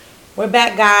We're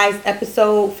back, guys.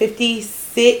 Episode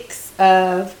 56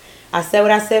 of I Said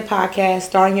What I Said podcast,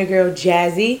 starring your girl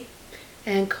Jazzy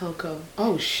and Coco.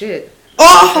 Oh shit!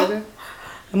 Oh,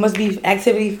 it must be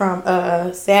activity from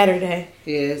Saturday.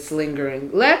 Yeah, it's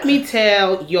lingering. Let me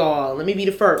tell y'all. Let me be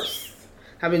the first.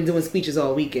 I've been doing speeches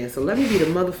all weekend, so let me be the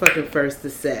motherfucking first to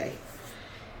say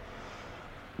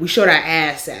we showed our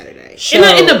ass Saturday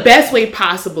in the best way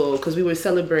possible because we were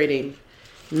celebrating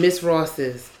Miss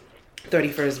Ross's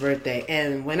 31st birthday.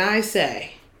 And when I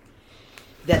say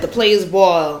that the Players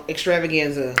Ball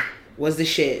extravaganza was the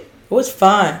shit. It was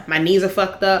fun. My knees are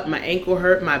fucked up. My ankle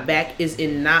hurt. My back is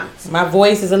in knots. My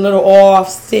voice is a little off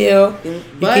still.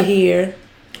 But you can hear.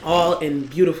 All in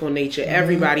beautiful nature. Mm-hmm.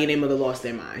 Everybody and their mother lost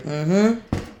their mind.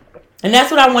 Mm-hmm. And that's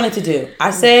what I wanted to do.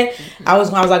 I said, I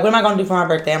was like, what am I going to do for my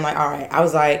birthday? I'm like, all right. I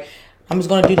was like, I'm just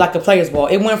going to do like the Players Ball.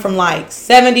 It went from like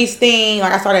 70s theme.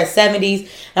 Like I started at 70s.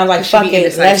 And I was like, fuck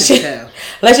it.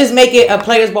 Let's just make it a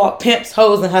Players Ball, pimps,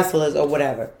 hoes, and hustlers or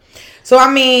whatever. So, I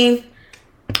mean,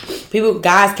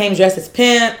 guys came dressed as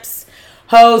pimps,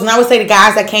 hoes. And I would say the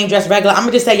guys that came dressed regular, I'm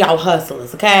going to just say y'all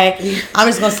hustlers, okay? I'm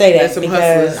just going to say that because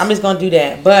hustlers. I'm just going to do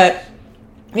that. But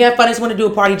we had fun. I just want to do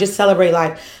a party, just celebrate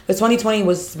life. But 2020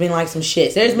 was been like some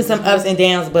shit. There's been some ups and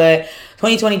downs, but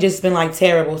 2020 just been like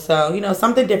terrible. So, you know,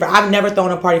 something different. I've never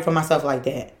thrown a party for myself like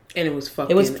that. And it was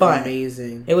fucking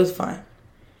amazing. It was fun.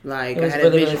 Like, I had a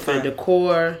vision for the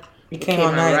decor. It came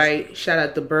out nice. Right. Shout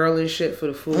out to Berlin shit for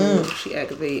the food. She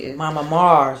activated. Mama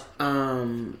Mars.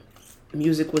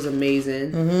 Music was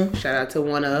amazing. Mm-hmm. Shout out to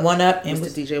One Up. Mr.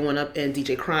 DJ One Up and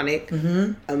DJ Chronic.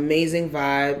 Mm-hmm. Amazing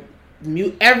vibe.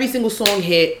 Every single song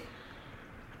hit.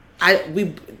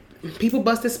 People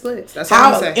busted splits. That's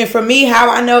all I'm saying. And for me, how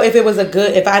I know if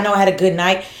I know I had a good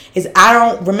night is I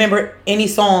don't remember any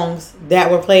songs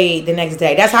that were played the next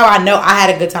day. That's how I know I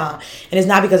had a good time. And it's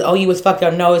not because you was fucked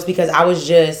up. No, it's because I was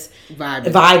just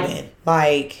vibing.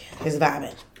 Like, just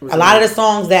vibing. A lot of the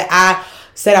songs that I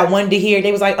said I wanted to hear,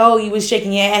 they was like, oh, you was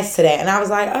shaking your ass to that. And I was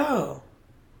like, oh.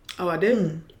 Oh, I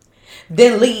did?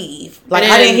 Then leave. Like,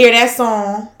 I didn't hear that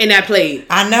song. And that played.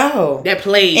 I know. That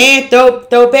played. And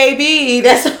throw baby.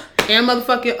 That's... And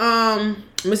motherfucking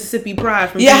Mississippi Pride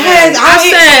from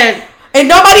I said, and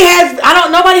nobody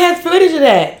has footage of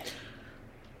that.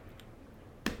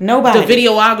 Nobody. The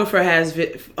videographer has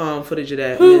footage of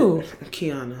that. Who?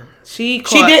 Kiana. She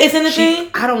did. It's in the thing.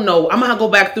 I don't know. I'm gonna go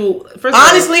back through.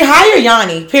 Honestly, hire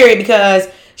Yanni. Period. Because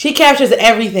she captures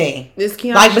everything. This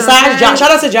Kiana. Like besides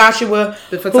shout out to Joshua,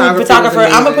 the photographer.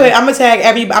 I'm gonna tag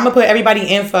I'm gonna put everybody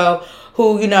info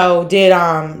who, you know, did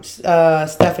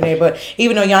stuff in there. But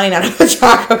even though Yanni not a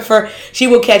photographer, she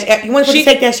will catch. You want to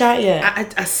take that shot? Yeah.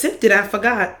 I sipped it. I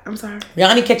forgot. I'm sorry.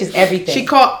 Yanni catches everything. She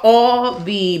caught all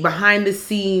the behind the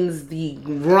scenes, the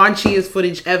raunchiest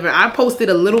footage ever. I posted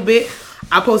a little bit.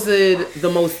 I posted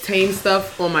the most tame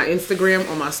stuff on my Instagram,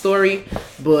 on my story.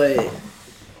 But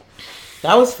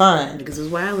that was fun. Niggas was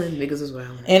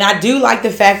wilding. And I do like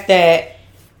the fact that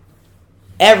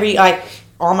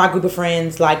all my group of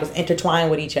friends was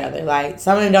intertwined with each other. Like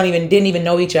some of them didn't even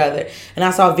know each other. And I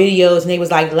saw videos and they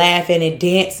was like laughing and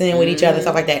dancing with each other,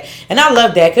 stuff like that. And I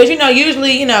love that because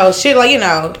usually shit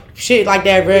like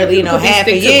that really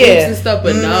happen. Yeah, and stuff.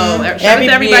 But no, shout out to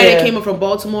everybody that came up from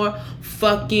Baltimore.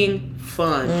 Fucking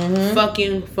fun,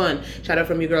 fucking fun. Shout out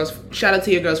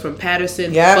to your girls from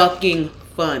Patterson. Yep. Fucking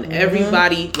fun.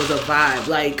 Everybody was a vibe.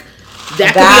 Like.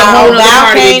 That could be a whole other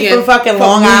party again. From fucking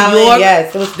Long Island. York.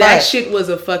 Yes, it was fun. That shit was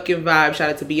a fucking vibe. Shout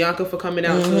out to Bianca for coming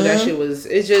out too. That shit was.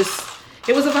 It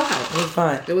was a vibe. It was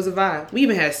fun. It was a vibe. We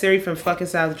even had Siri from fucking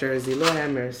South Jersey. Lord have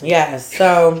mercy. Yes.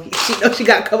 So she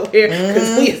got to come up here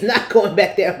because we is not going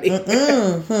back down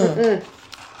there.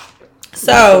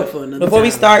 So before we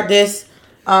start this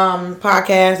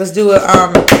podcast, let's do a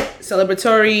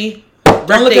celebratory.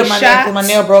 Don't look at my nail because my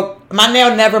nail broke. My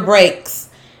nail never breaks.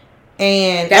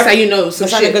 And that's how you know some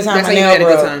shit. That's how you had a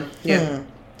good time. Yeah.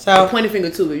 So point a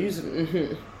finger to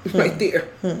it. Right there.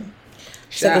 Took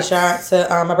a shot. So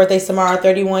my birthday's tomorrow.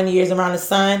 31 years around the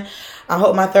sun. I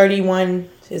hope my 31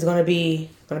 is gonna be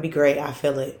great. I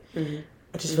feel it.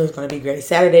 I just feel it's gonna be great.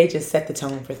 Saturday just set the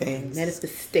tone for things.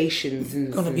 Manifestations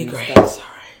and gonna be great. Stuff.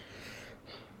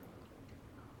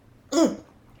 Sorry.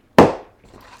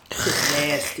 It's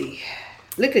nasty.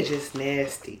 Liquor just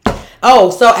nasty.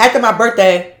 Oh, so after my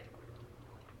birthday,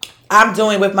 I'm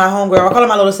doing with my homegirl. I call her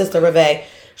my little sister, Reve.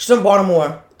 She's from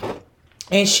Baltimore,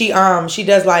 and she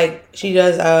does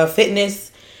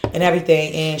fitness and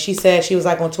everything. And she said she was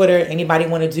like on Twitter. Anybody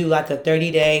want to do like a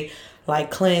 30-day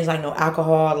cleanse, like no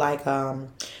alcohol, like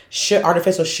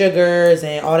artificial sugars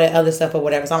and all that other stuff or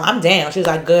whatever. So I'm down. She was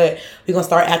like, good. We're gonna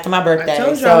start after my birthday. I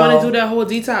told you I want to do that whole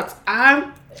detox.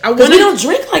 Because we don't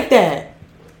drink like that.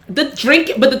 But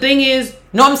the thing is...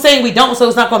 No, I'm saying we don't, so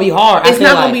it's not going to be hard. It's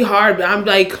not going to be hard, but I'm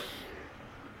like...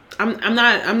 I'm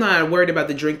not worried about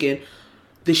the drinking.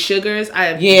 The sugars, I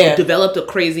have developed a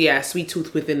crazy ass sweet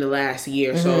tooth within the last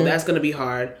year, so that's going to be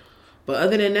hard. But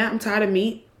other than that, I'm tired of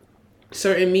meat.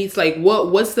 Certain meats, like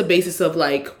what's the basis of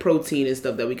like protein and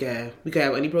stuff that we can have? We can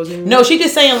have any protein? No, she's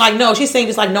just saying like no. She's saying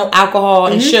just like no alcohol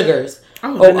and sugars.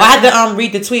 Oh, I had to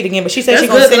read the tweet again, but she said she's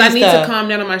gonna send me stuff. I need to calm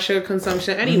down on my sugar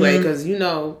consumption anyway, because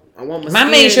I want my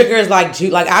main sugar is like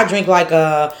juice. Like I drink like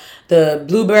the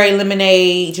blueberry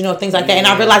lemonade, things like that, and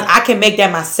I realized I can make that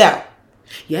myself.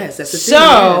 Yes, that's the thing.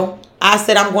 So I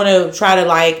said I'm gonna try to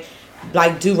like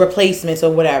do replacements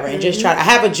or whatever, and just try. I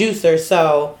have a juicer,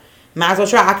 so. Might as well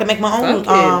try. I can make my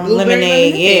own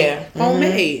lemonade. Yeah.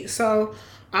 Homemade. So,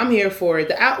 I'm here for it.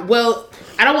 I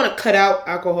don't want to cut out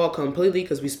alcohol completely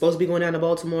because we're supposed to be going down to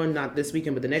Baltimore, not this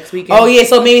weekend, but the next weekend. Oh, yeah.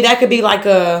 So, maybe that could be like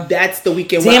a... That's the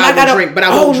weekend where I will drink, but I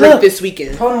won't drink this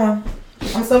weekend. Hold on.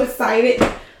 I'm so excited.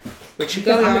 Where'd you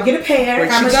go? I'm going to get a pair. I'm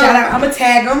going to shout out. I'm going to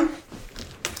tag them.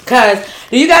 Because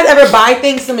do you guys ever buy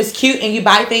things, some is cute, and you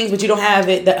buy things, but you don't have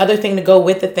the other thing to go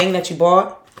with the thing that you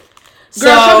bought?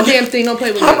 Girl, show the damn thing. Don't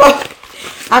play with me.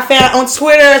 I found on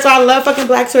Twitter, so I love fucking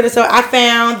Black Twitter. So I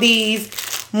found these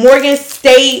Morgan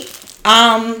State,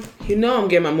 I'm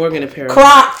getting my Morgan apparel.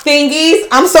 Croc thingies.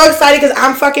 I'm so excited because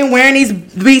I'm fucking wearing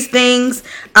these things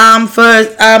for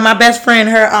my best friend.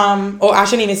 Her I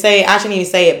shouldn't even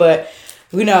say it, but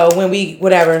when we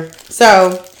whatever.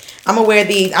 So I'm gonna wear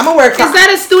these. I'm gonna wear. Is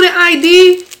that a student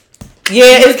ID?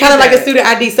 Yeah, it's kind of like a student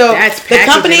ID. So the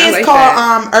company is like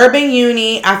called Urban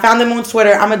Uni. I found them on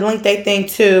Twitter. I'm gonna link their thing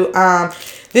too.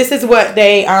 This is what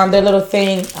they their little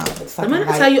thing. I'm gonna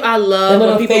tell you, I love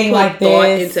when people put like thought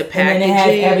into packaging. And then it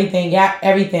has everything. Yeah,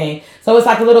 everything. So it's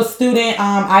like a little student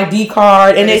ID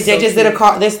card, and they just did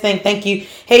this thing. Thank you.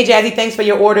 Hey Jazzy, thanks for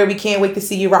your order. We can't wait to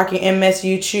see you rocking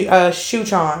MSU shoe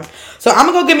charm. So I'm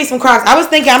gonna go get me some Crocs. I was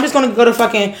thinking I'm just gonna go to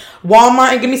fucking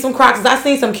Walmart and get me some Crocs. I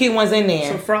seen some cute ones in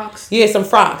there. Some frocks. Yeah, some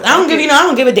frocks. I don't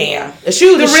give a damn. The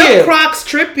shoes. The real Crocs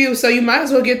trip you, so you might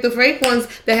as well get the fake ones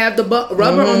that have the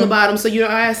rubber on the bottom, so your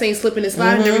ass ain't slipping and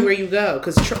sliding everywhere you go.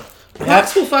 Because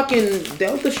Crocs will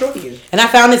they'll destroy you. And I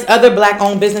found this other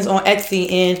black-owned business on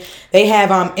Etsy, and they have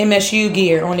MSU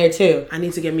gear on there too. I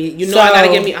need to get me. I gotta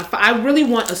get me. I really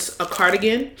want a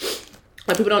cardigan.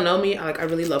 Like, people don't know me. I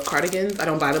really love cardigans. I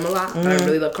don't buy them a lot, but I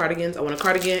really love cardigans. I want a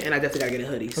cardigan, and I definitely gotta get a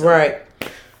hoodie. So. Right.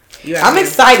 I'm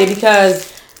excited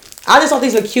because I just thought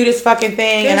these were cutest fucking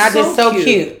thing, and I just so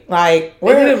cute. Like,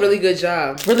 they did a really good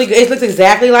job. Really good. It looks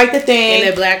exactly like the thing. And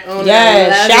they're black owned.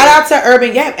 Yeah. Shout out to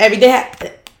Urban. Yeah,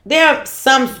 they have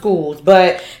some schools,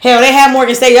 but hell, they have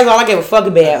Morgan State. That's all I give a fuck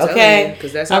about. Okay.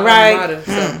 Because that's all right.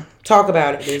 Talk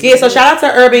about it. Yeah, so shout out to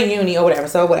Urban Uni or whatever.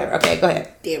 So whatever. Okay, go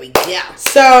ahead. There we go.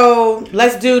 So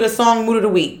let's do the song mood of the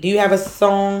week. Do you have a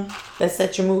song that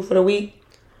sets your mood for the week?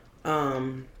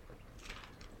 Not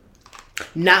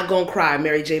Gonna Cry,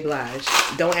 Mary J. Blige.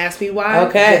 Don't ask me why.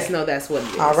 Okay. Just know that's what it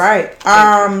is. All right.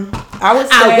 I would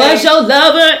say I was your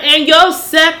lover and your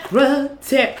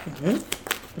secretary.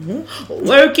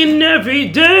 Working every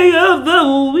day of the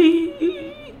week.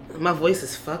 My voice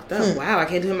is fucked up. Wow, I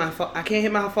can't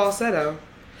hit my falsetto.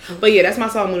 But yeah, that's my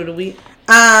song mood of the week.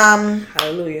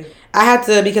 Hallelujah. I had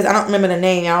to, because I don't remember the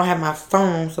name. I don't have my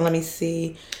phone, so let me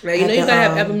see. Now, you gotta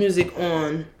have Apple Music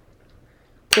on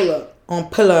Pull Up. On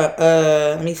Pull Up.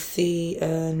 Let me see.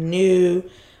 New.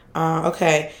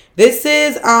 Okay. This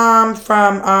is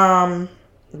from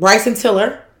Bryson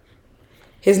Tiller.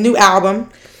 His new album.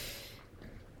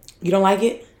 You don't like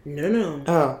it? No.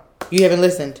 Oh. You haven't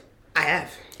listened? I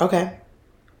have. Okay.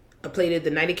 I played it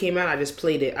the night it came out. I just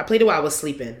played it. I played it while I was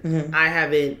sleeping. Mm-hmm. I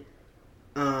haven't.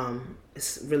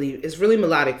 It's really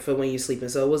melodic for when you're sleeping,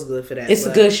 so it was good for that. It's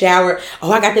a good shower.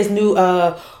 Oh, I got this new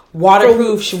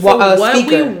waterproof speaker. What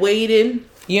we waited.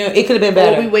 It could have been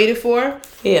better. What we waited for.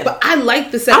 Yeah. But I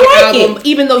liked the second album,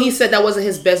 even though he said that wasn't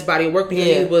his best body of work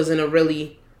because he was in a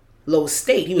really low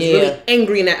state. He was really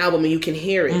angry in that album, and you can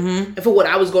hear it. Mm-hmm. And for what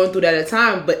I was going through that at the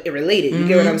time, but it related. You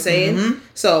get what I'm saying? Mm-hmm.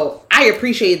 So I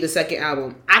appreciated the second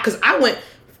album. Because I went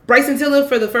Bryson Tiller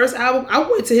for the first album. I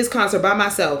went to his concert by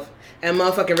myself at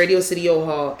motherfucking Radio City O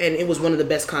Hall, and it was one of the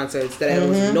best concerts that I ever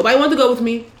was. Nobody wanted to go with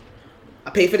me. I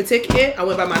paid for the ticket. I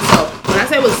went by myself. When I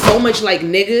say it was so much like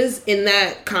niggas in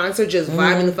that concert, just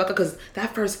vibing the fuck up, because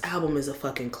that first album is a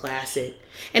fucking classic.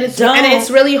 And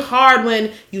it's really hard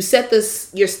when you set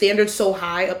your standards so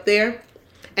high up there,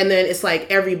 And then it's like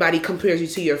everybody compares you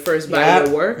to your first body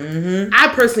of work. Mm-hmm. I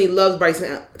personally loved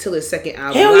Bryson Tiller's second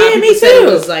album. Hell yeah, me too.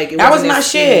 It was like, that was my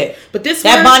shit. But this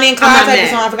that Bonnie and Clyde type of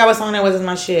song, I forgot what song that was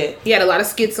my shit. He had a lot of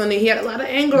skits on there. He had a lot of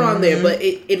anger on there, but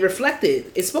it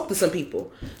reflected. It spoke to some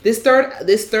people. This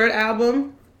third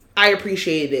album, I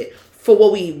appreciated it. For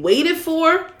what we waited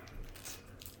for,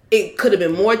 it could have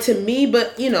been more to me,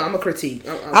 but I'm a critique.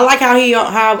 I like how he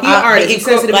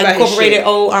incorporated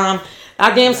old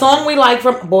our damn song we like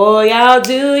from Boy I'll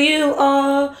Do You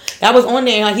All. That was on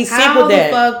there. Like he sampled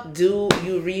that. How the fuck do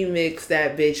you remix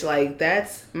that bitch? Like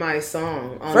that's my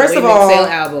song. On First the of all, Sale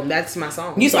album. That's my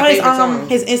song. You saw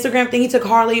his Instagram thing. He took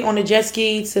Harley on a jet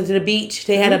ski to the beach.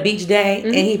 They had a beach day,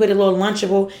 and he put a little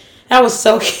Lunchable. That was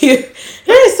so cute.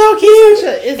 That is so cute.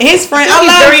 And his friend,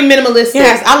 very minimalist.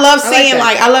 Yes, I love seeing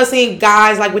I love seeing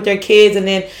guys like with their kids, and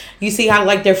then you see how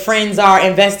like their friends are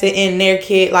invested in their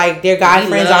kid, like their guy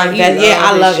friends are invested. Yeah,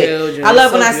 I love it. I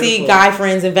love when I see guy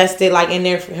friends invested like in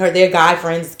their guy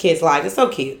friends' kids' lives. It's so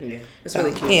cute. Yeah, it's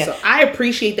really cute. Yeah. So I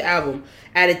appreciate the album.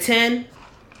 Out of 10,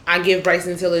 I give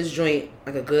Bryson Tiller's joint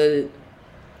like a good.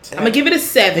 7. I'm gonna give it a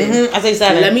 7. Mm-hmm. I say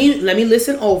 7. Let me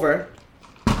listen over.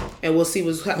 And we'll see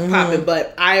what's popping.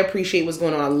 But I appreciate what's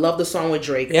going on. I love the song with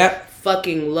Drake. Yep.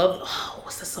 Fucking love. Oh,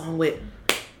 what's the song with?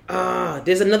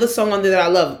 There's another song on there that I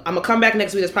love. I'm gonna come back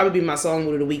next week. That's probably be my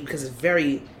song of the week because it's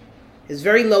very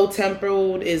low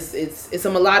tempoed. It's a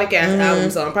melodic ass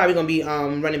album. So I'm probably gonna be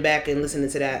running back and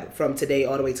listening to that from today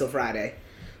all the way till Friday.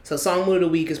 So song mood of the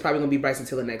week is probably gonna be Bryson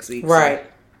Tiller next week. Right.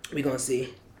 So we gonna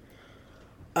see.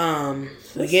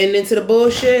 We getting into the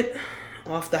bullshit.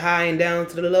 Off the high and down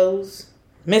to the lows.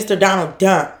 Mr. Donald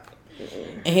Trump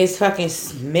and his fucking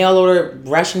mail order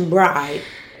Russian bride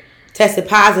tested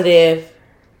positive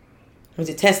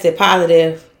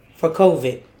for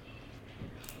COVID.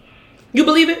 You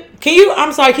believe it? Can you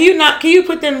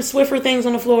put them Swiffer things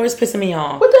on the floor? It's pissing me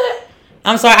off. What the?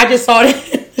 I'm sorry, I just saw it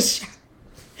in the shop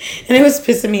and it was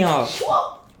pissing me off.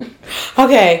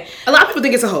 Okay. A lot of people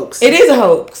think it's a hoax. It is a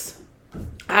hoax.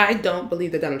 I don't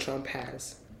believe that Donald Trump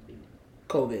has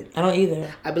COVID. I don't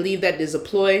either. I believe that there's a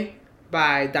ploy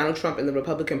by Donald Trump and the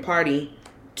Republican Party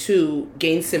to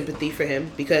gain sympathy for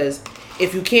him, because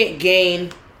if you can't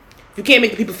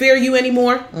make people fear you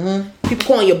anymore, people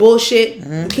calling you bullshit,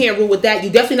 you can't rule with that. You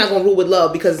definitely not gonna rule with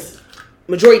love, because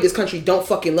majority of this country don't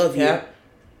fucking love you. Yeah.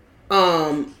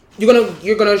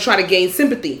 You're gonna try to gain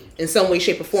sympathy in some way,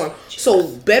 shape, or form. So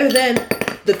better than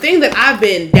the thing that I've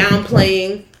been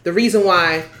downplaying, the reason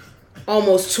why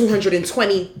almost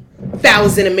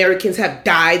 220,000 Americans have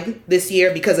died this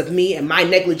year because of me and my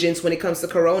negligence when it comes to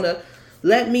Corona.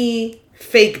 Let me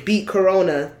fake beat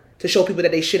Corona to show people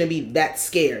that they shouldn't be that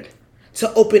scared.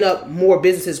 To open up more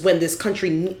businesses when this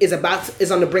country is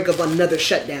on the brink of another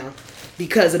shutdown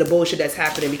because of the bullshit that's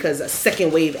happening, because a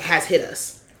second wave has hit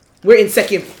us. We're in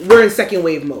second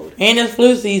wave mode. And it's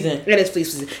flu season.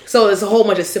 So there's a whole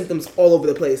bunch of symptoms all over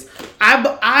the place.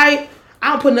 I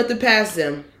don't put nothing past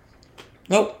them.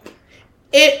 Nope.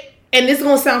 And this is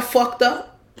gonna sound fucked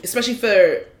up, especially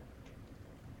for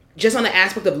just on the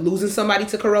aspect of losing somebody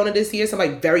to Corona this year,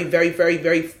 somebody very, very, very,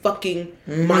 very fucking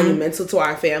monumental to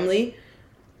our family.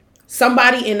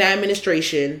 Somebody in the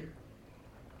administration,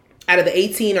 out of the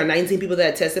 18 or 19 people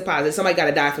that tested positive, somebody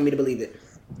gotta die for me to believe it.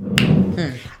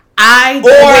 I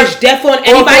wish death on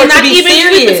anybody, not even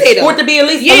sweet potato. Or to be at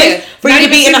least for you to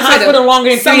be in the hospital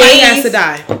longer than 3 days. Somebody has to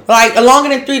die. Like longer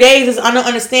than 3 days, I don't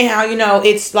understand how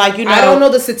it's like I don't know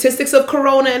the statistics of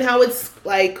Corona and how it's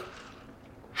like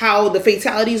how the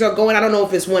fatalities are going. I don't know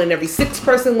if it's 1 in every 6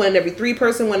 person, 1 in every 3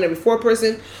 person, 1 in every 4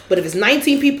 person. But if it's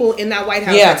 19 people in that White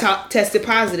House that tested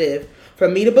positive, for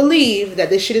me to believe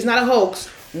that this shit is not a hoax,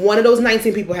 1 of those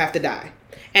 19 people have to die.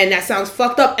 And that sounds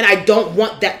fucked up, and I don't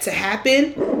want that to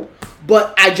happen.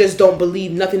 But I just don't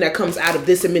believe nothing that comes out of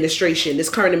this administration, this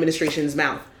current administration's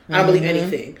mouth. I don't believe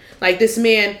anything. Like this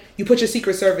man, you put your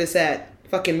Secret Service at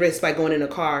fucking risk by going in a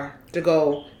car to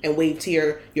go and wave to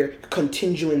your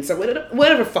contingents or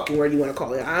whatever fucking word you want to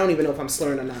call it. I don't even know if I'm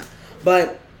slurring or not.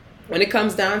 But when it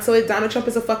comes down to it, Donald Trump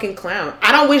is a fucking clown.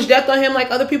 I don't wish death on him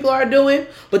like other people are doing.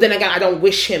 But then again, I don't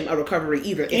wish him a recovery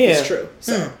either if it's true.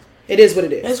 So it is what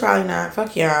it is. It's probably not.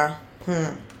 Fuck y'all.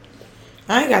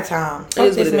 I ain't got time.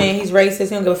 Fuck this man. He's racist. He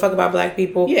don't give a fuck about black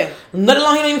people. Yeah. Let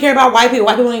alone he don't even care about white people.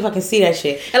 White people don't even fucking see that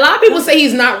shit. A lot of people say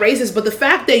he's not racist, but the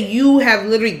fact that you have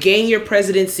literally gained your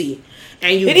presidency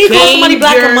and you did he call somebody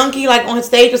black a monkey like on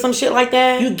stage or some shit like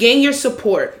that? You gain your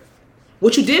support.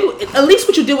 What you did, at least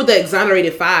what you did with the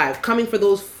exonerated 5, coming for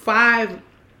those 5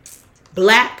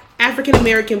 black African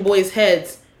American boys'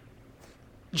 heads,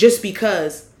 just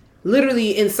because,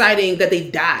 literally inciting that they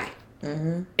die.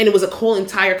 and it was a whole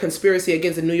entire conspiracy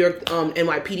against the New York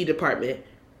NYPD department.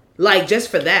 Like, just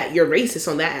for that, you're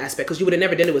racist on that aspect, because you would have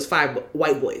never done it was 5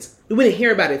 white boys. We wouldn't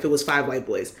hear about it if it was 5 white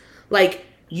boys. Like,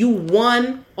 you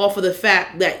won off of the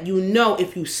fact that, you know,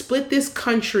 if you split this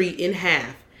country in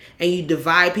half and you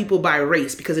divide people by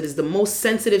race, because it is the most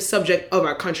sensitive subject of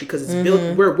our country, because it's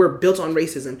built, we're built on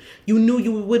racism, you knew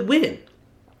you would win.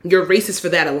 You're racist for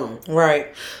that alone.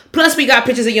 Right. Plus, we got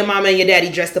pictures of your mama and your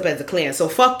daddy dressed up as a Klan. So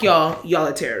fuck y'all. Y'all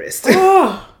are terrorists.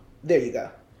 Oh. There you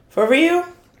go. For real?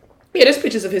 Yeah, there's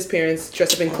pictures of his parents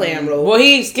dressed up in Klan robe. Well,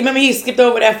 he skipped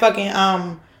over that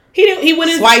fucking he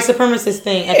went in white supremacist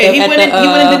thing. He went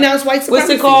and denounced white supremacy. What's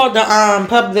it called?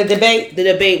 The debate. The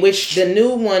debate, which the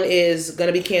new one is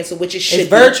gonna be canceled, which it should. It's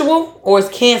virtual or it's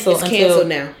canceled. It's canceled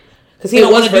now because he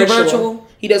don't want to do virtual.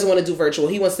 He doesn't want to do virtual.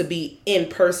 He wants to be in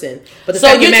person. But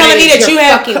so you're telling me that you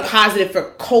have fucking positive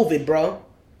for COVID, bro?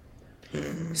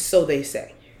 So they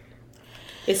say.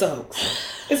 It's a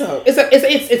hoax. It's a hoax.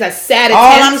 It's a sad attempt.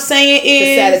 All I'm saying is it's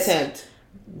a sad attempt.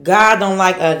 God don't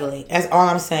like ugly. That's all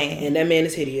I'm saying. And that man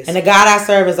is hideous. And the God I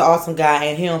serve is an awesome guy,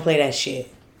 and he don't play that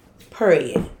shit.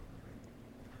 Period.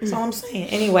 That's all I'm saying.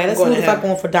 Anyway, let's move the fuck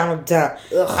on for Donald Trump.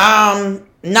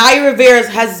 Naya Rivera's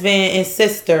husband and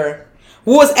sister.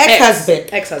 Who was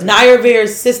ex-husband. Naya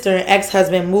Rivera's sister and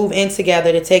ex-husband moved in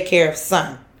together to take care of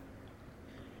son.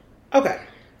 Okay.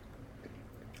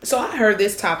 So I heard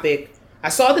this topic. I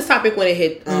saw this topic when it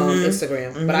hit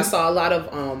Instagram, but I saw a lot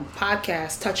of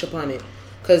podcasts touch upon it.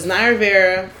 Because Naya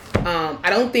Rivera,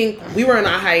 I don't think we were in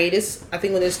our hiatus. I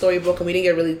think when this story broke and we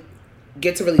didn't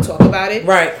get to really talk about it.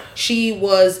 Right. She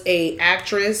was a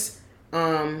actress.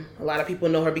 A lot of people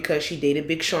know her because she dated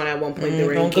Big Sean at one point. They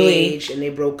were engaged and they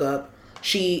broke up.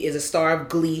 She is a star of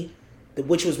Glee,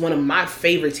 which was one of my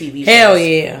favorite TV shows. Hell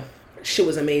yeah. Shit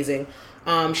was amazing.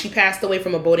 She passed away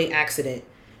from a boating accident.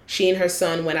 She and her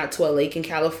son went out to a lake in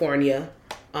California.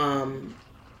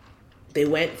 They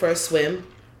went for a swim.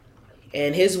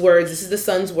 And his words, this is the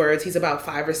son's words, he's about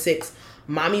 5 or 6.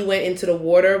 Mommy went into the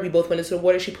water. We both went into the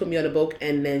water. She put me on the boat,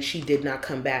 and then she did not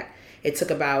come back. It took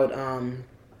about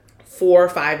 4 or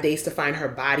 5 days to find her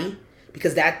body,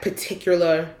 because that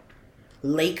particular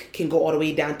lake can go all the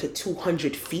way down to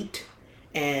 200 feet.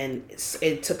 And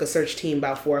it took a search team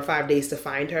about 4 or 5 days to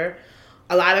find her.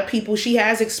 A lot of people, she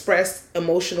has expressed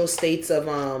emotional states of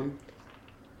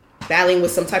battling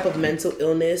with some type of mental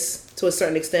illness to a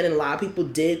certain extent, and a lot of people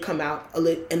did come out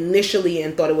initially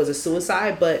and thought it was a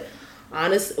suicide, but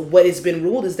what has been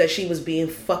ruled is that she was being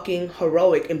fucking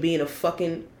heroic and being a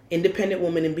fucking independent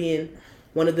woman and being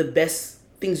one of the best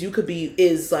things you could be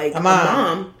is like a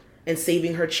mom and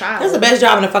saving her child. That's the best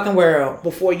job in the fucking world.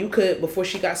 Before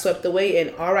she got swept away,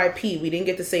 and R.I.P. We didn't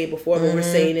get to say it before, but we're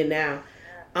saying it now.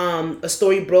 A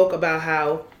story broke about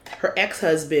how her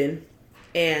ex-husband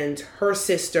and her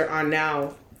sister are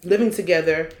now living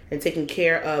together and taking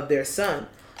care of their son.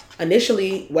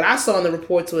 Initially, what I saw in the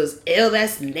reports was, ew,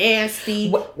 that's nasty.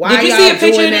 Why did you see a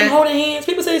picture of them holding hands?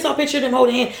 People say they saw a picture of them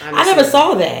holding hands. I never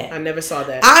saw that. I never saw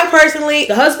that. I personally...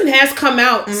 The husband has come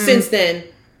out since then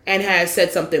and has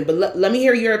said something, but let me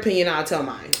hear your opinion. I'll tell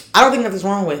mine. I don't think nothing's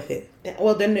wrong with it.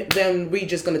 Well, then we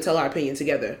just going to tell our opinion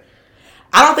together.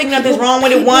 I don't think nothing's wrong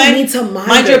with it. One, need to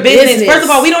mind your business. First of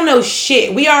all, we don't know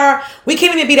shit. We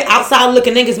can't even be the outside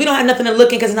looking niggas. We don't have nothing to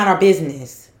look in because it's not our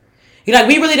business. You know, like,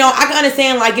 we really don't. I can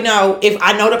understand, like, you know, if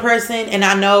I know the person and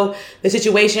I know the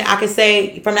situation, I can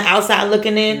say from the outside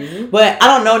looking in. But I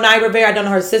don't know Naya Rivera. I don't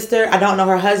know her sister. I don't know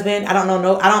her husband. I don't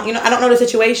know the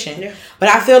situation. Yeah. But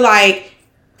I feel like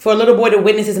for a little boy to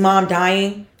witness his mom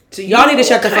dying, y'all need to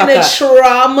shut the fuck up. What kind of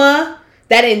trauma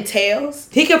that entails?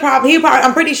 He probably,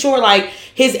 I'm pretty sure, like,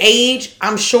 his age,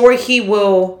 I'm sure he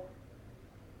will.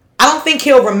 I don't think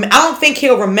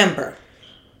he'll remember.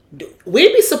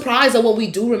 We'd be surprised at what we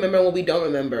do remember and what we don't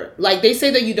remember. Like, they say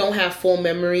that you don't have full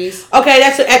memories. Okay,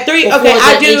 that's at 3. Okay,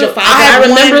 I do. Age of 5, I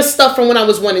remember stuff from when I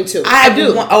was 1 and 2. I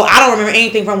do. I don't remember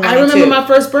anything from 1 and 2. I remember my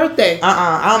first birthday.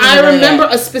 I remember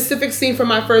a specific scene from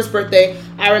my first birthday.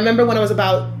 I remember when I was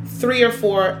about 3 or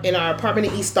 4 in our apartment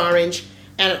in East Orange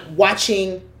and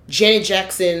watching Janet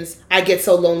Jackson's "I Get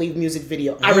So Lonely" music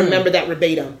video. I remember that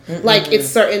verbatim. Like, it's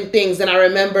certain things. And I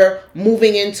remember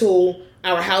moving into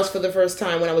our house for the first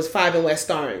time when I was 5 in West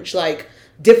Orange. Like,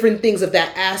 different things of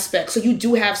that aspect. So you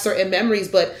do have certain memories,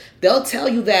 but they'll tell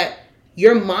you that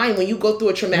your mind, when you go through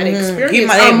a traumatic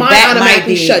experience, our mind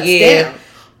automatically shuts down.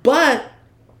 But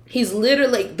he's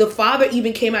literally, the father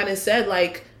even came out and said,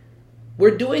 like,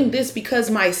 we're doing this because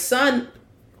my son,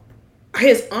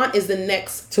 his aunt is the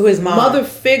next to his mom mother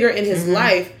figure in his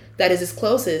life that is his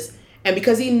closest. And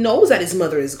because he knows that his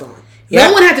mother is gone. Yeah.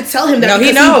 No one had to tell him that. No,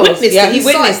 he because knows. He witnessed it. He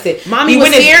witnessed it. Mommy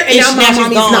was here, and now she's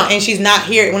mommy's gone, not. and she's not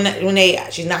here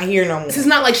she's not here no more. This is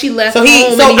not like she left so home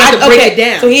and he had to break it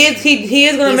down. So he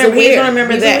is going to remember. He's going to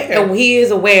remember that. Aware. He is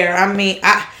aware. I mean,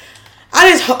 I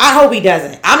hope he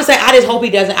doesn't. I'm just saying. I just hope he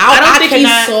doesn't. I don't think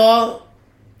he saw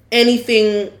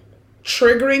anything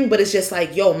triggering, but it's just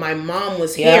like, yo, my mom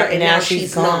was here and now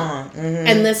she's gone. Mm-hmm.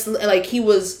 And this, like, he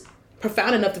was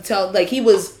profound enough to tell, like, he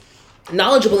was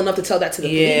knowledgeable enough to tell that to the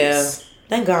police.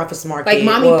 Thank God for smart kids. Like,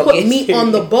 mommy put me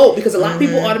on the boat because a lot of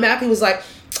people Mm-hmm. automatically was like,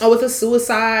 oh, it's a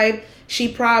suicide. She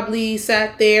probably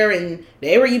sat there, and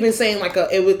they were even saying like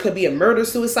it could be a murder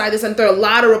suicide. This and there, a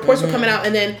lot of reports were coming out,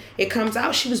 and then it comes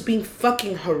out she was being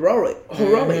fucking heroic.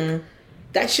 Mm-hmm.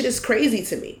 That shit is crazy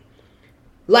to me.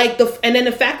 Like and then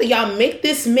the fact that y'all make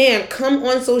this man come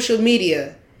on social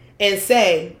media and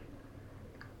say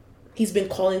he's been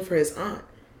calling for his aunt.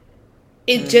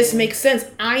 It just makes sense.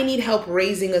 I need help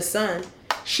raising a son.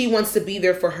 She wants to be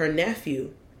there for her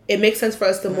nephew. It makes sense for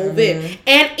us to move in.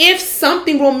 And if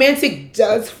something romantic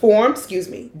does form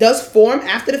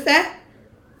after the fact,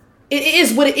 it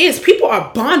is what it is. People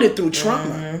are bonded through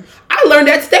trauma. I learned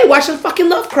that today watching fucking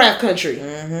Lovecraft Country.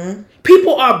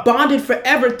 People are bonded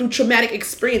forever through traumatic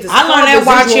experiences. I learned that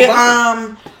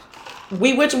watching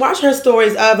we watch her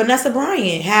stories of Vanessa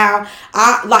Bryant. How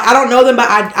I don't know them, but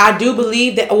I do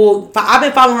believe that. Well, I've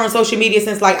been following her on social media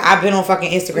since like I've been on fucking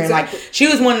Instagram. Exactly. Like she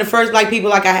was one of the first like people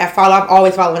like I have followed. I've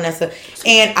always followed Vanessa,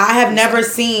 and I have never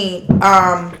seen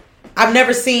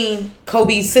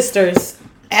Kobe's sisters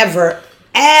ever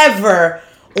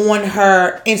on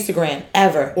her Instagram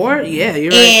ever. Or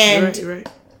you're and you're right.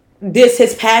 This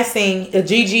his passing,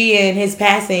 Gigi and his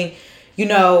passing. You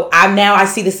know, I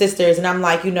see the sisters and I'm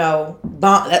like, you know,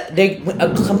 they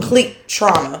a complete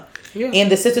trauma. Yeah.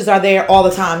 And the sisters are there all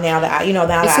the time now that I see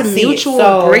it. It's a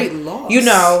mutual great loss. You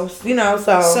know,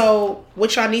 so. So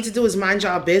what y'all need to do is mind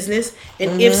y'all business.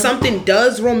 And if something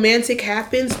does romantic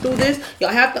happens through this, y'all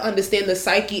have to understand the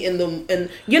psyche and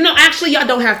actually y'all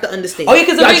don't have to understand. Oh yeah,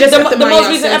 because the most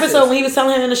recent episode when he was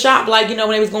telling him in the shop, like, you know,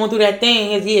 when they was going through that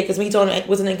thing, because when he told him it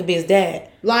wasn't gonna be his dad.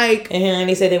 Like, and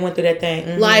he said they went through that thing.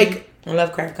 Mm-hmm. Like on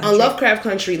Lovecraft Country. On Lovecraft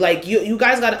Country, like you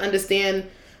guys got to understand.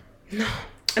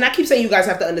 And I keep saying you guys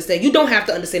have to understand. You don't have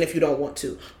to understand if you don't want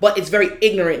to, but it's very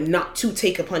ignorant not to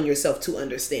take upon yourself to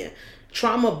understand.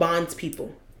 Trauma bonds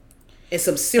people in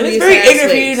some serious. And it's very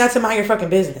ignorant for you not to mind your fucking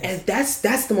business, and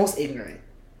that's the most ignorant.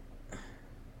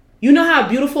 You know how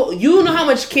beautiful. You know how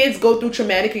much kids go through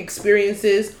traumatic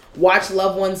experiences, watch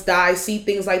loved ones die, see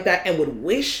things like that, and would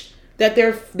wish that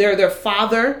their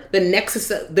father, the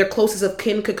nexus, their closest of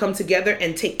kin, could come together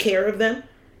and take care of them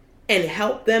and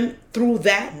help them through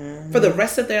that for the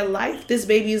rest of their life. This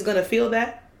baby is gonna feel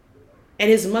that, and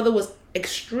his mother was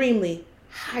extremely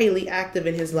highly active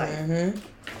in his life.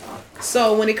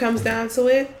 So when it comes down to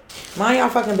it, mind y'all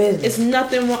fucking business. It's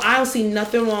nothing wrong. I don't see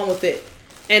nothing wrong with it.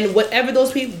 And whatever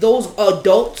those people, those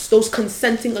adults, those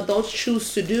consenting adults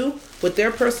choose to do with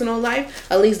their personal life,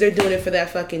 at least they're doing it for that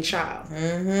fucking child.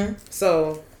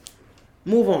 So,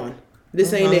 move on.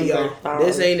 This ain't it, y'all.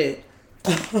 This ain't it.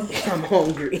 I'm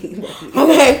hungry.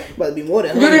 Okay. About to be more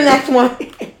than hungry. Do the next one.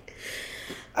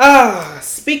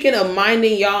 Speaking of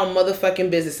minding y'all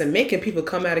motherfucking business and making people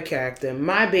come out of character,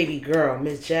 my baby girl,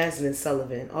 Miss Jasmine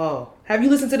Sullivan. Oh, have you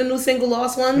listened to the new single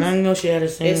Lost Ones? I didn't know she had a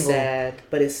single. It's sad,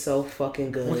 but it's so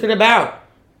fucking good. What's it about?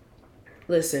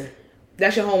 Listen,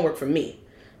 that's your homework for me.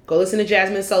 Go listen to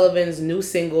Jasmine Sullivan's new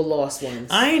single Lost Ones.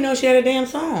 I didn't know she had a damn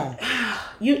song.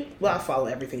 Well, I follow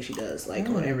everything she does, like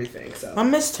on everything. So I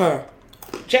missed her.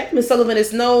 Jasmine Sullivan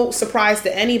is no surprise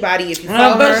to anybody if you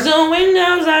follow her. Bust the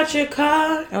windows out your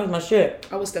car. That was my shit.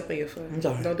 I will step on your foot. I'm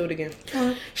sorry. Don't do it again.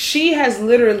 She has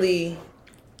literally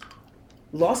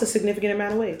lost a significant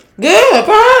amount of weight. Good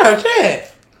for her.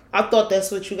 Shit. I thought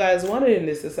that's what you guys wanted in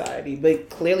this society, but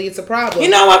clearly it's a problem. You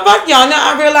know what? Fuck y'all.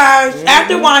 Now I realized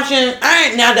after watching.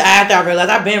 After I realized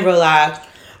I've been realized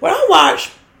when I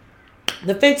watched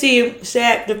the Fenty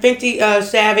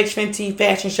Savage Fenty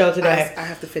fashion show today. I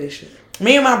have to finish it.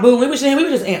 Me and my boo, we were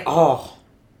just in awe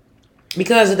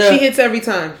because of she hits every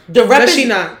time. Does she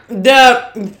not?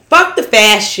 Fuck the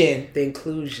fashion, the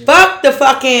inclusion. Fuck the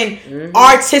fucking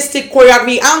artistic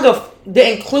choreography. I don't go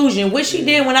the inclusion. What she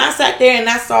did when I sat there and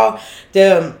I saw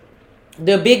the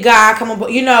big guy come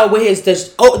up, you know, with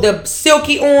the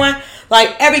silky on,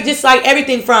 like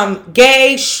everything from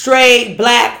gay, straight,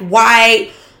 black, white,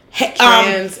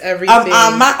 trans, everything.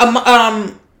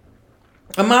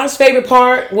 Ahmad's favorite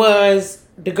part was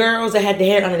the girls that had the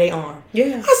hair under their arm. Yeah. I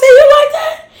said, you like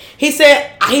that? He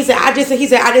said, I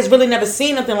just really never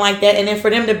seen nothing like that. And then for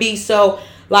them to be so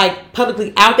like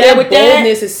publicly out there with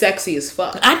boldness is sexy as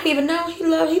fuck. I didn't even know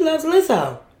he loves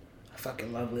Lizzo. I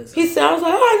fucking love Lizzo. He said, I was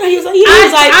like, oh, no. He was like,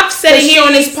 I've said it here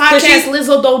on this podcast.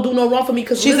 Lizzo don't do no wrong for me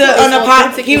because she's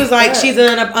authentic. He was like, she's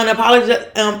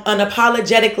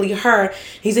unapologetically her.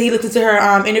 He said he looked into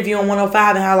her interview on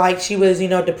 105 and how like she was,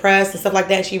 depressed and stuff like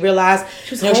that. She realized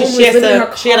she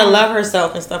had to love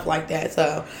herself and stuff like that.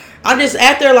 So I'm just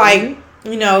after like,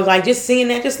 like just seeing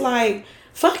that, just like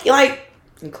fuck, like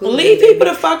leave people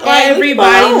to fuck. Like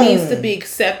everybody needs to be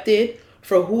accepted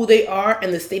for who they are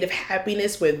and the state of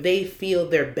happiness where they feel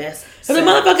their best. If the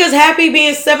motherfucker's happy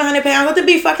being 700 pounds, let them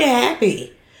be fucking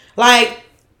happy. Like,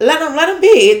 let them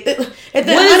be. What is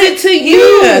it to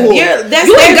you? Yeah, that's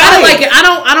you ain't gotta like it.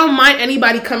 I don't mind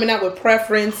anybody coming out with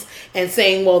preference and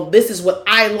saying, well, this is what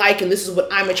I like and this is what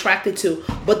I'm attracted to.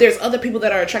 But there's other people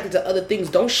that are attracted to other things.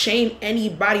 Don't shame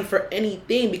anybody for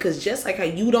anything, because just like how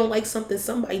you don't like something,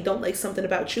 somebody don't like something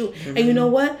about you. Mm-hmm. And you know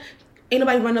what? Ain't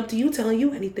nobody run up to you telling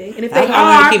you anything. And if they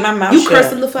are, you curse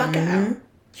them the fuck out.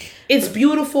 It's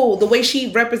beautiful the way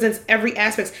she represents every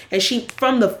aspect, and she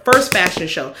from the first fashion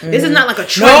show. This is not like a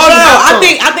trend. No.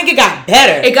 I think it got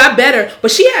better. It got better,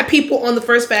 but she had people on the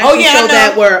first fashion show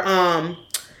that were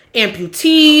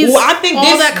amputees. Well, I think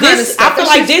all that kind of stuff. I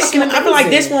feel like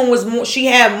this one was more. She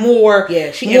had more.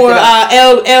 Yeah, more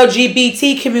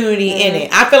LGBT community in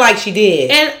it. I feel like she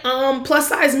did, and plus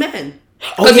size men.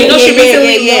 Because she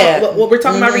recently, what we're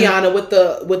talking about Rihanna with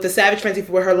the Savage Fenty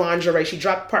with her lingerie. She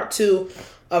dropped part 2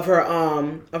 of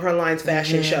her Lines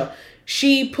fashion show.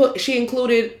 She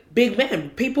included big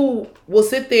men. People will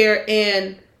sit there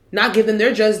and not give them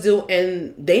their just due,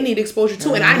 and they need exposure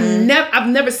too. And I've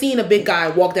never seen a big guy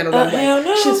walk down a runway. Hell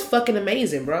no. She's fucking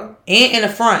amazing, bro. And in the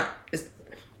front.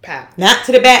 Pap. Not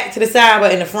to the back, to the side,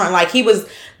 but in the front. Like he was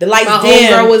the lights dim. My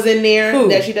homegirl was in there. Who?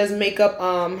 That she does makeup.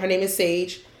 Her name is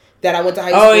Sage. That I went to high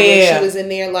school with. She was in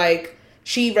there, like,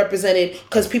 she represented,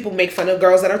 because people make fun of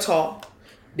girls that are tall.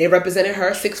 They represented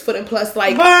her 6 foot and plus,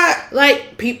 like,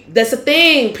 that's the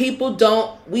thing. People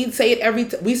don't, we say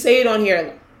it on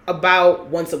here about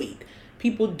once a week.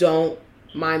 People don't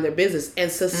mind their business,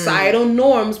 and societal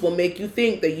norms will make you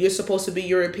think that you're supposed to be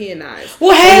Europeanized.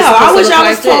 Well, hell, I wish I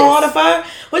was tall.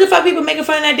 What the fuck people making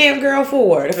fun of that damn girl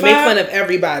for? They make fun of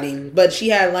everybody, but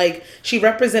she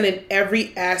represented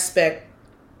every aspect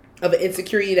of an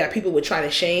insecurity that people would try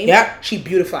to shame. Yep. She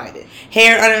beautified it.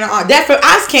 Hair under the arm.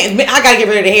 I gotta get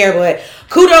rid of the hair, but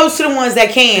kudos to the ones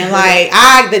that can. Like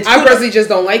I personally just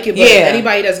don't like it, but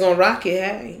anybody that's gonna rock it,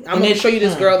 hey. I'm gonna show you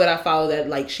this girl that I follow that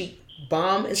like she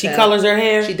bomb. She colors her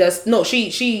hair. She does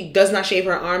she does not shave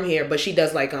her arm hair, but she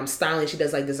does like styling. She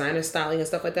does like designer styling and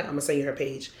stuff like that. I'm gonna send you her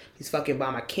page. She's fucking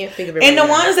bomb. I can't think of it. And the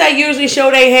ones that usually show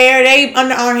their hair, they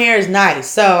underarm hair is nice.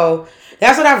 So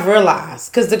that's what I've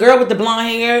realized. Because the girl with the blonde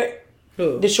hair,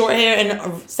 the short hair, and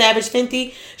Savage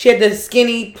Fenty, she had the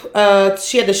skinny,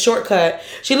 she had the shortcut.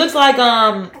 She looks like,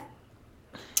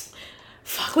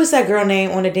 what's that girl name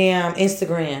on the damn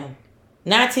Instagram?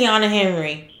 Not Tiana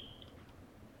Henry.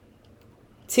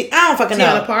 I don't fucking know.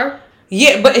 Tiana Park?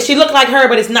 Yeah, but she looked like her,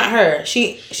 but it's not her.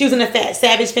 She was in the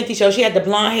Savage Fenty show. She had the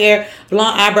blonde hair,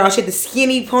 blonde eyebrows. She had the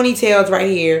skinny ponytails right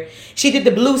here. She did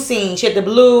the blue scene. She had the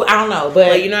blue. I don't know, but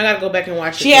well, I gotta go back and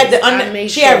watch. She had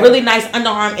had really nice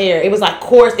underarm hair. It was like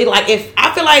coarse.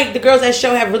 I feel like the girls that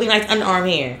show have really nice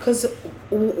underarm hair. Because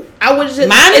I was just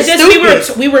mine is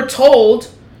just we were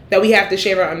told that we have to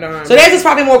shave our underarm. So theirs is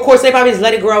probably more coarse. They probably just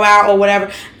let it grow out or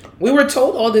whatever. We were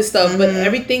told all this stuff, but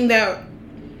everything that.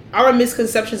 Our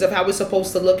misconceptions of how we're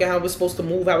supposed to look and how we're supposed to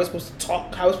move, how we're supposed to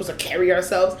talk, how we're supposed to carry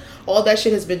ourselves, all that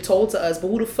shit has been told to us. But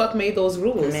who the fuck made those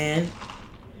rules? Man.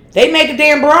 They made the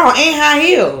damn bra and high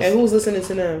heels. And who's listening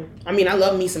to them? I mean, I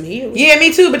love me some heels. Yeah,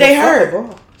 me too, but they hurt.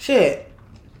 Bra. Shit.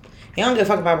 I don't give a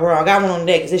fuck about bra. I got one on the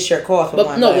deck because this shirt cost.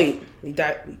 But no, wait.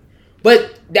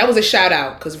 But that was a shout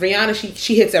out because Rihanna,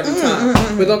 she hits every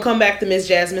time. We're going to come back to Miss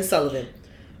Jasmine Sullivan.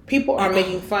 People are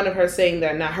making fun of her saying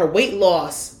that now her weight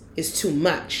loss is too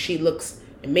much. She looks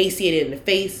emaciated in the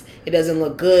face. It doesn't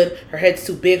look good. Her head's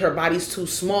too big. Her body's too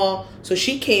small. So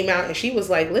she came out and she was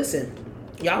like, listen,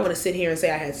 y'all want to sit here and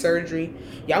say I had surgery.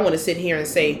 Y'all want to sit here and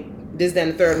say this, that,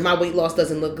 and the third. My weight loss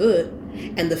doesn't look good.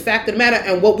 And the fact of the matter,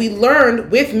 and what we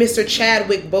learned with Mr.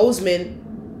 Chadwick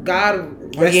Boseman,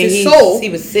 God rest his soul, he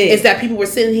was sick, is that people were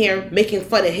sitting here making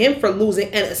fun of him for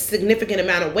losing a significant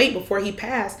amount of weight before he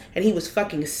passed. And he was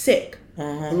fucking sick.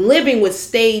 Living with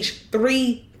stage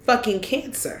 3 fucking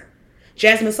cancer.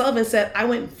 Jasmine Sullivan said, I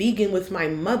went vegan with my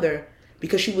mother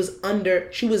because she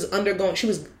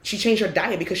changed her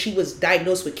diet because she was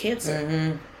diagnosed with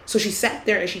cancer. So she sat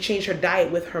there and she changed her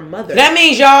diet with her mother. That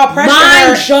means y'all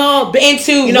pressure her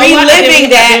into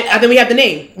reliving that. I think we have the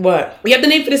name. What? We have the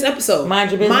name for this episode.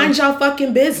 Mind your business. Mind y'all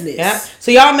fucking business. Yeah. So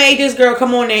y'all made this girl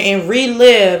come on there and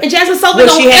relive. And Jasmine Sullivan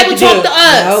don't ever talk to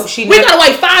us. Nope, we gotta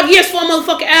wait 5 years for a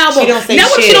motherfucking album. She don't say now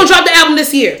shit. What if she don't drop the album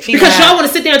this year? Because y'all want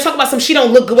to sit there and talk about some she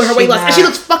don't look good with her weight loss. And she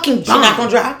looks fucking bomb. She's not gonna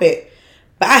drop it.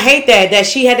 But I hate that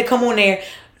she had to come on there.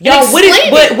 Y'all, what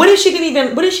if she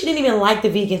didn't even like the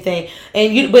vegan thing,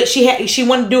 but she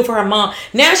wanted to do it for her mom.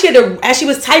 Now she had to, as she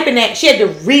was typing that, she had to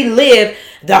relive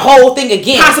the whole thing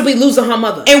again, possibly losing her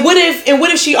mother. And what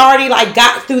if she already like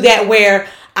got through that where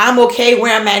I'm okay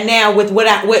where I'm at now with what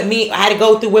I had to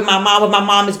go through with my mom, what my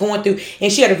mom is going through,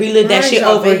 and she had to relive that shit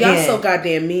over again. Y'all so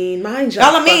goddamn mean. Mind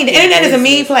y'all. Y'all mean. The internet is a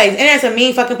mean place. The internet's a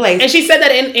mean fucking place. And she said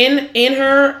that in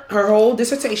her whole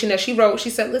dissertation that she wrote, she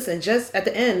said, listen, just at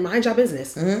the end, mind your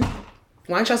business. Mm-hmm.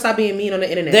 Why don't y'all stop being mean on the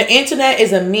internet? The internet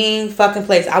is a mean fucking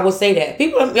place. I will say that.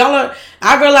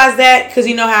 I realize that because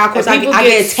you know how, of course, I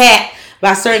get attacked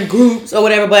by certain groups or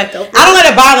whatever, but I don't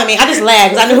let it bother me. I just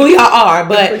laugh because I know who y'all are.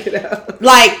 But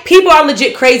like, people are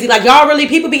legit crazy. Like, y'all really,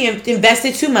 people be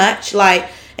invested too much. Like,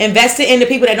 invested in the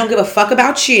people that don't give a fuck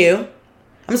about you.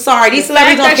 I'm sorry, these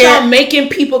celebrities don't care. Y'all making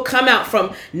people come out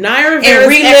from Naya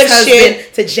Rivera's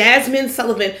ex-husband to Jasmine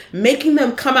Sullivan, making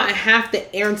them come out and have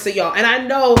to answer y'all. And I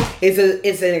know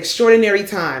it's an extraordinary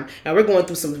time, and we're going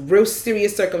through some real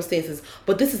serious circumstances.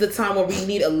 But this is the time where we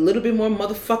need a little bit more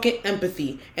motherfucking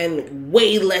empathy and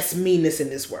way less meanness in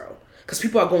this world. Because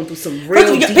people are going through some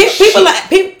real deep shit.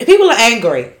 People are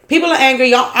angry. People are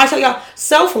angry. Y'all, I tell y'all,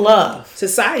 self-love.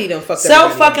 Society don't fuck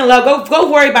fucking love. Go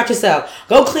worry about yourself.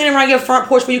 Go clean around your front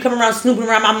porch before you come around snooping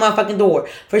around my motherfucking door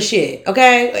for shit.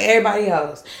 Okay? Everybody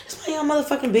else. It's my y'all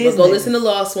motherfucking business. But go listen to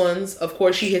Lost Ones. Of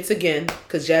course, she hits again.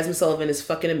 Because Jasmine Sullivan is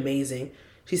fucking amazing.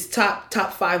 She's top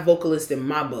 5 vocalist in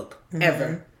my book.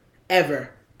 Mm-hmm.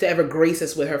 Ever. To ever grace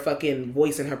us with her fucking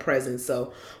voice and her presence.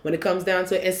 So, when it comes down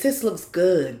to it, and sis looks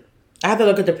good. I have to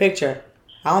look at the picture.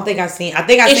 I think I seen.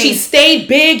 If she stayed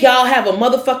big, y'all have a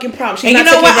motherfucking problem. She's not,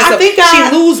 you know what? I think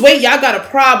she lose weight, y'all got a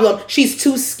problem. She's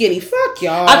too skinny. Fuck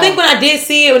y'all. I think when I did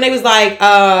see it, when they was like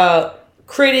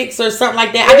critics or something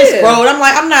like that, I just scrolled. I'm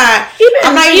like, I'm not even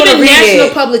gonna read it. National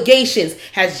Publications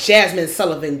has Jasmine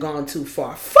Sullivan gone too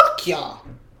far. Fuck y'all.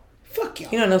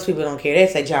 You know those people don't care. They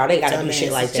say, y'all, they gotta do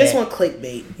shit like that. Just want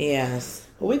clickbait. Yes.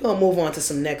 But we're going to move on to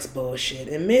some next bullshit.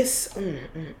 And Miss...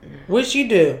 What'd you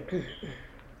do?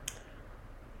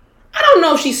 I don't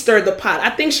know if she stirred the pot.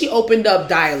 I think she opened up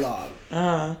dialogue.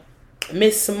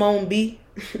 Miss Simone B.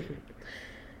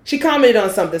 She commented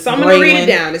on something. So I'm going to read it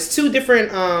down. It's two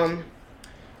different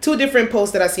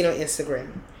posts that I seen on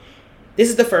Instagram. This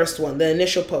is the first one. The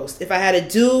initial post. If a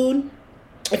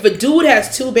dude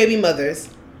has 2 baby mothers,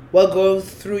 what goes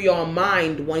through your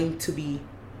mind wanting to be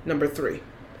number 3?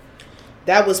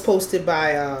 That was posted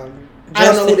by I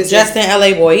don't know who this Justin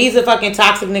LA Boy. He's a fucking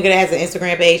toxic nigga that has an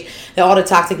Instagram page that all the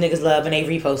toxic niggas love and they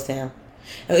repost him.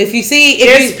 If you see,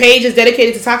 his page is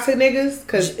dedicated to toxic niggas,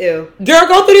 cause ew. Girl,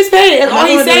 go through this page. And all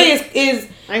he's saying is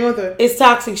I ain't going through it. It's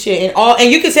toxic shit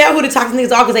and you can tell who the toxic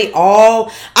niggas are because they all.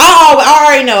 I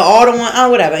already know all the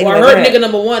one. Whatever. Anyway, well, I heard nigga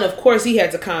number 1. Of course, he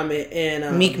had to comment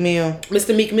and Meek Mill.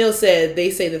 Mr. Meek Mill said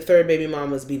they say the 3rd baby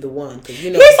mom must be the one because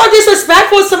he's so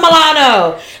disrespectful to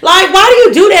Milano. Like, why do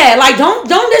you do that? Like,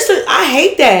 don't I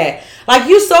hate that. Like,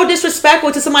 you so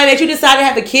disrespectful to somebody that you decided to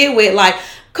have a kid with. Like,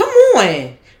 come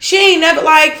on. She ain't never,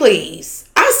 like, please.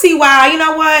 I see why. You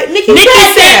know what? Nikki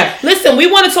said, listen, we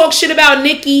want to talk shit about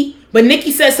Nikki, but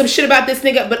Nikki said some shit about this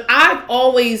nigga. But I've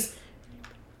always,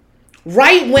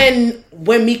 right when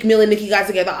Meek Mill and Nikki got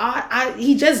together,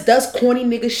 he just does corny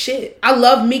nigga shit. I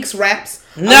love Meek's raps.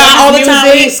 Not all the time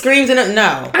when he screams in it.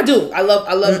 No, I do. I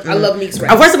love Meek's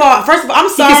rap. First of all, I'm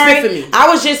sorry. He can spit for me.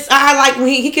 I like when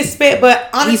he can spit, but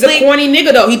honestly, he's a corny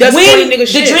nigga though. He does corny nigga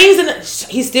shit. The dreams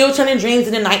he's still turning dreams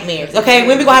into nightmares. Okay,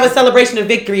 when we gonna have a celebration of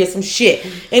victory or some shit.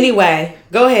 Anyway,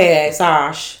 go ahead,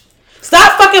 Sash.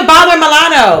 Stop fucking bothering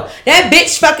Milano. That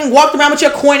bitch fucking walked around with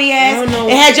your corny ass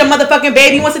and had your motherfucking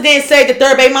baby. Once a day and said the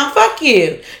 3rd baby mom, fuck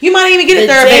you. You might even get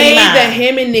a 3rd baby mom. The day that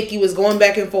him and Nikki was going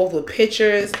back and forth with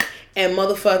pictures and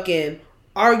motherfucking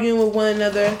arguing with one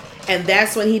another, and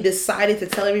that's when he decided to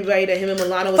tell everybody that him and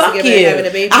Milano was together and having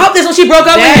a baby. I hope that's when she broke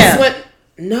up with him.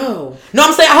 No,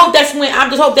 I'm saying I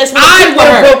just hope that's when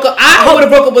I would have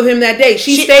broke up with him that day.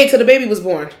 She stayed till the baby was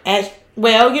born.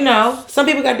 Well, you know, some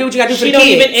people gotta do what you gotta do for the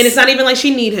kids. And it's not even like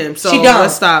she need him. So she don't.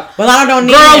 Let's stop. Well, I don't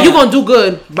need Girl, him. You gonna do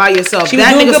good by yourself. She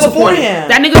that nigga's too corny.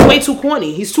 That nigga's way too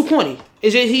corny. He's too corny.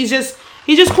 He's just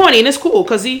corny, and it's cool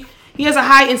because he has a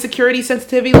high insecurity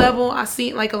sensitivity level. I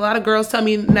see like a lot of girls tell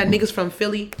me that niggas from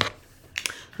Philly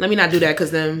Let me not do that,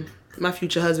 because then my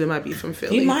future husband might be from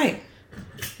Philly. He might.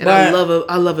 And I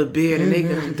love a beard,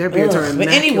 and their beards are immaculate.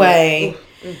 But anyway,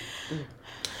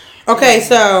 okay,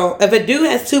 so if a dude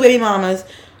has 2 baby mamas,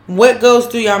 what goes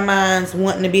through your minds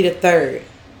wanting to be the third?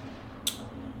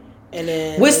 And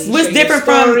then what's different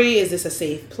from? Is this a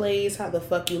safe place? How the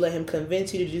fuck you let him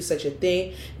convince you to do such a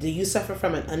thing? Do you suffer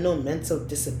from an unknown mental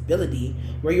disability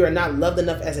where you are not loved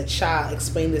enough as a child?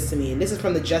 Explain this to me. And this is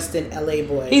from the Justin LA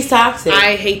boy. He's toxic.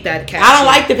 I hate that caption. I don't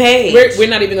like the page. We're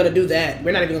not even gonna do that.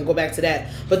 We're not even gonna go back to that.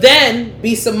 But then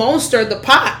B Simone stirred the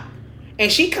pot,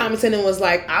 and she commented and was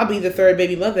like, "I'll be the third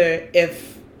baby mother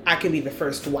if I can be the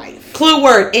first wife." Clue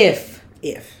word: if.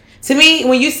 If. To me,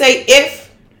 when you say if,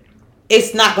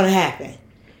 it's not going to happen.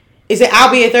 It's that I'll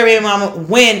be a third baby mama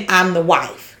when I'm the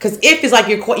wife. Because if is like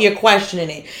you're questioning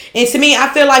it. And to me, I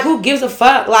feel like who gives a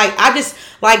fuck? Like, I just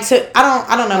like to,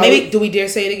 I don't know. Maybe. Do we dare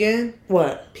say it again?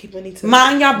 What? People need to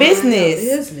mind y'all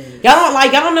business. Y'all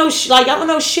don't know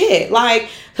shit. Like,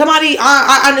 somebody,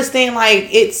 I understand, like,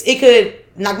 it could,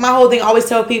 like, my whole thing, I always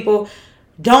tell people,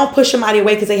 don't push somebody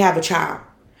away because they have a child.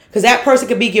 Because that person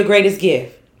could be your greatest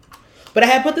gift. But I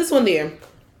had put this one there.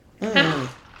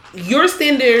 Your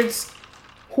standards,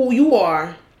 who you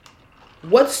are,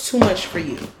 what's too much for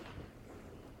you?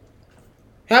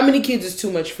 How many kids is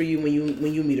too much for you when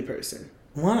you meet a person?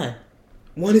 1.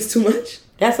 1 is too much?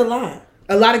 That's a lot.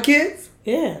 A lot of kids?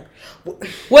 Yeah.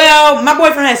 Well, my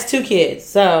boyfriend has 2 kids,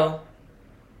 so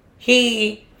that's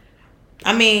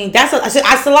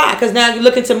a lot. Because now you're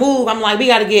looking to move. I'm like, we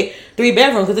got to get 3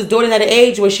 bedrooms because his daughter's at an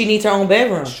age where she needs her own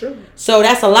bedroom. That's true. So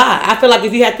that's a lot. I feel like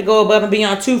if you have to go above and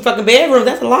beyond 2 fucking bedrooms,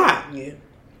 that's a lot. Yeah.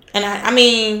 And I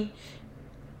mean,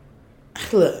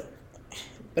 look.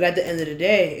 But at the end of the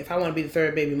day, if I want to be the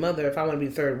third baby mother, if I want to be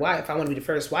the third wife, if I want to be the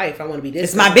first wife, I want to be this.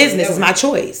 It's my business. It's my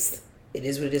choice. It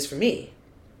is what it is for me.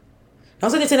 Don't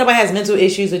say that nobody has mental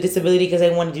issues or disability because they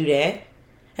want to do that.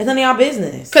 It's none of y'all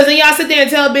business. Because then y'all sit there and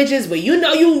tell bitches, well, you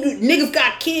know you niggas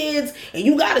got kids and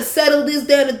you got to settle this,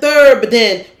 that, and the third. But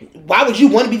then why would you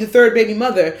want to be the third baby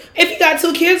mother? If you got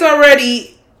 2 kids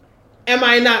already, am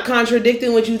I not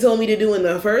contradicting what you told me to do in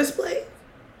the first place?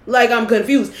 Like, I'm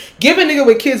confused. Give a nigga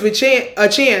with kids with a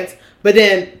chance, but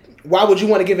then why would you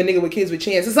want to give a nigga with kids with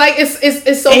chance? It's like, it's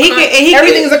so,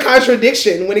 everything is a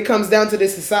contradiction when it comes down to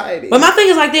this society. But my thing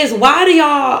is like this, why do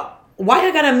y'all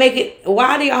gotta make it,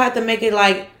 why do y'all have to make it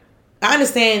like, I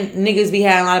understand niggas be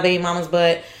having a lot of baby mamas,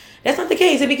 but that's not the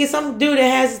case. It because some dude that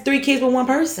has 3 kids with 1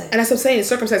 person. And that's what I'm saying. In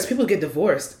circumstances, people get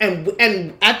divorced. And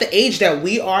at the age that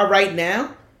we are right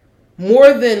now,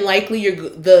 more than likely,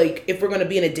 if we're going to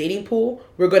be in a dating pool,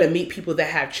 we're going to meet people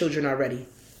that have children already.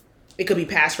 It could be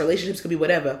past relationships, it could be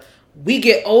whatever. We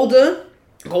get older,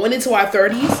 going into our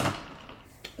 30s,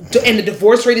 and the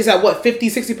divorce rate is at what,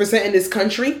 50-60% in this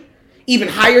country? Even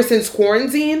higher since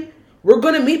quarantine. We're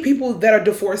going to meet people that are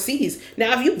divorcees.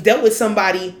 Now, if you've dealt with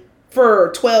somebody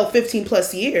for 12, 15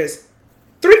 plus years,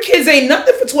 3 kids ain't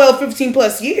nothing for 12, 15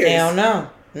 plus years. Hell no.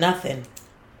 Nothing.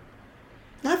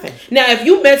 Now, if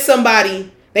you met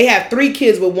somebody, they have 3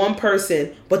 kids with 1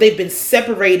 person, but they've been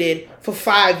separated for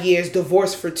 5 years,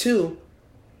 divorced for 2,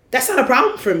 that's not a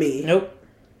problem for me. Nope.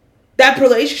 That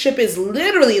relationship is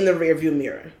literally in the rearview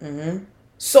mirror. Mm-hmm.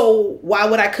 So why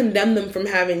would I condemn them from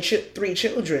having 3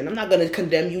 children? I'm not going to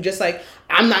condemn you, just like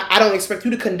I don't expect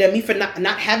you to condemn me for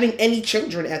not having any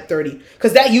children at 30.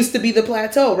 Because that used to be the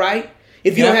plateau, right?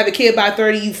 If you don't have a kid by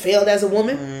 30, you failed as a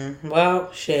woman.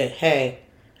 Well, shit. Hey,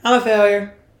 I'm a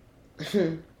failure.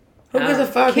 Who gives a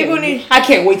fuck? I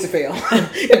can't wait to fail.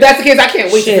 If that's the case, I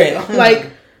can't wait to fail.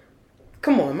 Like,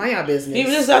 come on, mind y'all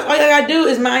business. All y'all gotta do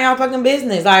is mind y'all fucking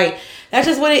business. Like, that's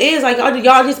just what it is. Like,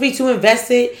 y'all just be too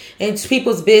invested in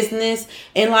people's business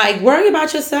and, like, worry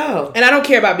about yourself. And I don't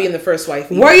care about being the first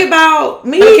wife either. Worry about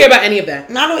me. I don't care about any of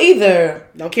that. I don't either.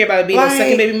 Don't care about being no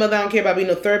second baby mother. I don't care about being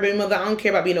no third baby mother. I don't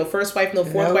care about being no first wife, no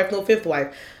fourth wife, no fifth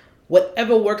wife.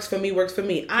 Whatever works for me, works for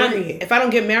me. If I don't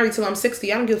get married till I'm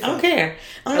 60, I don't give a fuck. I don't care.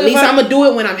 At least I'm going to do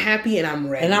it when I'm happy and I'm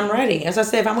ready. As I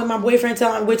said, if I'm with my boyfriend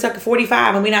till we're talking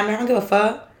 45 and we're not married, I don't give a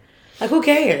fuck. Like, who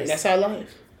cares? That's our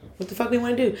life. What the fuck we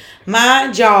want to do?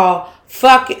 Mind y'all,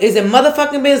 is it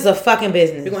motherfucking business or fucking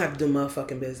business? We're going to have to do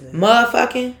motherfucking business.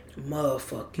 Motherfucking?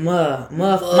 Motherfucking.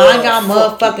 Mind y'all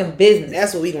motherfucking business.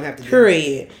 That's what we going to have to do.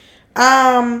 Period.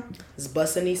 Let's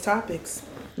bust in these topics.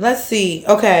 Let's see.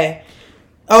 Okay.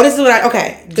 Oh, this is what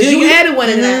okay. Because you added one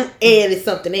and I added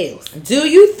something else. Do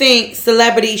you think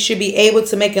celebrities should be able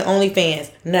to make an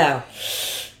OnlyFans? No.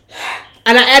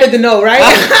 And I added the no, right?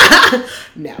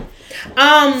 No.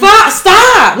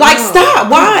 Stop. Like, stop.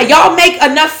 Why? Y'all make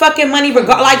enough fucking money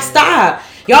like, stop.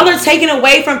 Y'all are taking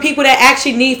away from people that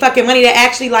actually need fucking money, that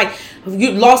actually, like,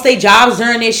 you lost their jobs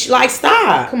during this. Like,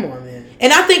 stop. Come on, man.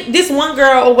 And I think this one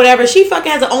girl or whatever, she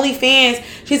fucking has an OnlyFans.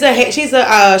 She's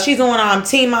on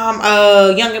Teen Mom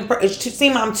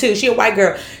Teen Mom 2. She a white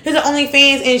girl. She's an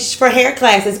OnlyFans and for hair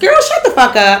classes. Girl, shut the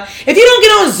fuck up. If you don't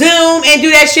get on Zoom and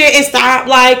do that shit and stop,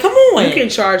 like, come on. You can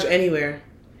charge anywhere.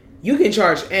 You can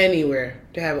charge anywhere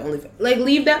to have an OnlyFans. Like,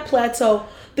 leave that plateau.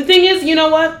 The thing is, you know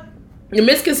what? The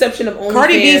misconception of OnlyFans.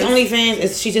 Cardi B's OnlyFans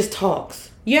is she just talks.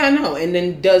 Yeah, I know. And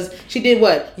then she did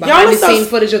what? Behind the scene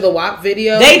footage of the WAP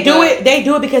video? They do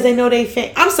it because they know they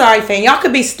fan. I'm sorry, fan. Y'all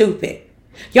could be stupid.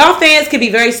 Y'all fans could be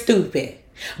very stupid.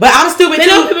 But I'm stupid too.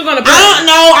 Know people gonna I don't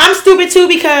know. I'm stupid too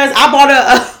because I bought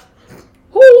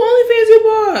Who OnlyFans you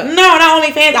bought? No, not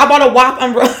OnlyFans. I bought a WAP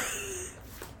umbrella.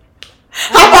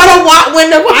 I bought a WAP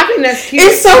window. I think that's cute.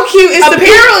 It's so cute.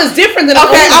 Apparel is different than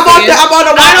OnlyFans. I bought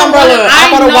a WAP umbrella. I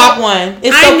bought a WAP one.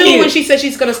 It's so cute. I knew when she said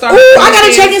she's gonna start. Ooh, I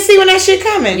gotta check and see when that shit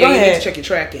coming. Yeah, Go ahead. You need to check your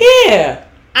tracking. Yeah.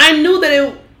 I knew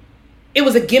that it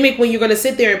was a gimmick when you're gonna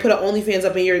sit there and put an OnlyFans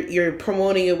up and you're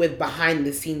promoting it with behind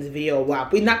the scenes video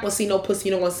WAP. We're not gonna see no pussy.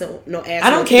 You don't want to see no ass. I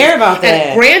don't care about that.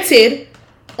 And granted,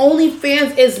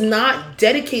 OnlyFans is not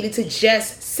dedicated to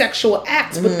just sexual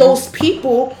acts, but those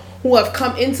people who have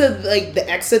come into like the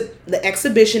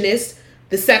exhibitionists,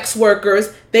 the sex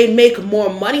workers, they make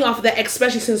more money off of that,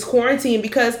 especially since quarantine,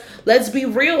 because let's be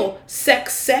real,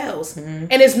 sex sells. And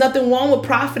there's nothing wrong with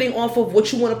profiting off of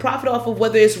what you want to profit off of,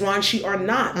 whether it's raunchy or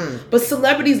not. But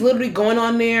celebrities literally going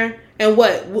on there and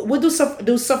what do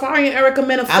Safari and Erica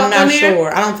Mena fuck on there? I'm not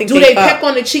sure. I don't think do they peck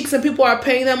on the cheeks and people are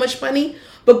paying that much money?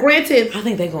 But granted, I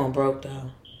think they're going broke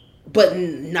though. But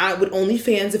not with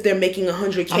OnlyFans if they're making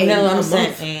 $100K a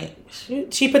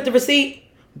month. She put the receipt.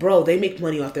 Bro, they make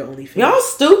money off their OnlyFans. Y'all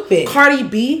stupid. Cardi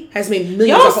B has made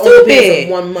millions off OnlyFans in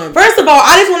 1 month. First of all,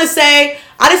 I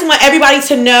just want everybody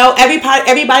to know,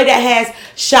 everybody that has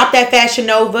shopped at Fashion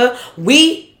Nova,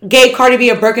 we gave Cardi B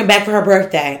a Birkin bag for her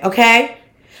birthday, okay?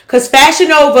 Because Fashion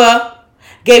Nova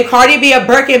gave Cardi B a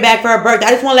Birkin bag for her birthday.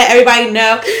 I just want to let everybody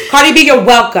know. Cardi B, you're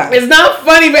welcome. It's not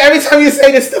funny, but every time you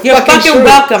say this, you're fucking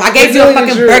welcome. I gave you a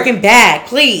fucking Birkin bag.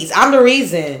 Please. I'm the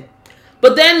reason.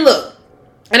 But then, look.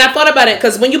 And I thought about it,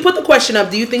 because when you put the question up,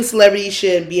 do you think celebrities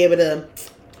should be able to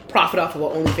profit off of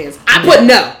our OnlyFans? I put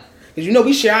no. Because you know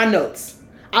we share our notes.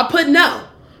 I put no.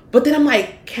 But then I'm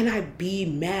like, can I be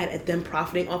mad at them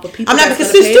profiting off of people? I'm not,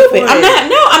 because they're stupid. I'm not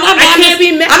mad. I can't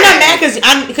be mad. I'm not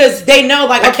mad because they know,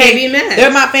 like, I can't be mad. They're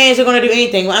my fans. They're going to do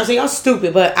anything. Well, I'm saying y'all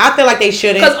stupid, but I feel like they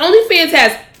shouldn't. Because OnlyFans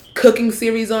has cooking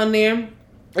series on there.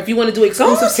 If you want to do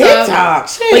exclusive stuff.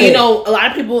 Shit. But you know, a lot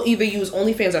of people either use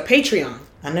OnlyFans or Patreon.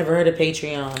 I never heard of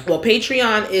Patreon. Well,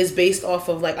 Patreon is based off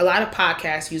of, like, a lot of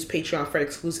podcasts use Patreon for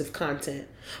exclusive content.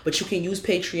 But you can use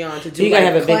Patreon to do, you gotta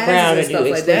have a big crowd to do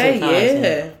exclusive like that. Content.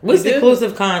 Yeah. What's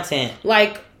exclusive content?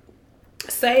 Like,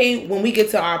 say when we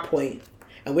get to our point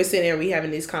and we're sitting there, we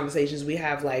having these conversations, we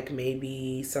have, like,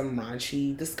 maybe some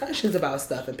raunchy discussions about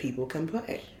stuff and people can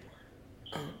play.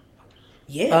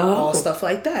 All stuff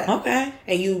like that. Okay.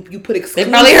 And you put exclusive.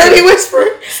 They probably heard me whisper.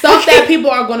 Stuff that people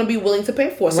are going to be willing to pay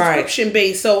for. Subscription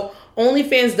based. So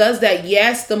OnlyFans does that.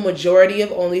 Yes, the majority of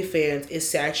OnlyFans is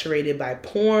saturated by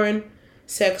porn,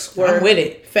 sex work. I'm with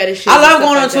it. Fetishes. I love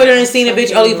going on Twitter and seeing a bitch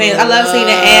OnlyFans. I love seeing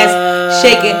the ass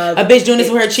shaking. A bitch doing this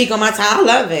with her cheek on my time. I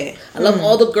love it. I love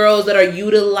all the girls that are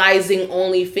utilizing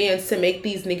OnlyFans to make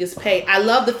these niggas pay. I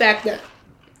love the fact that,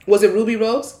 was it Ruby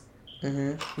Rose?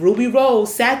 Mm-hmm. Ruby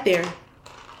Rose sat there.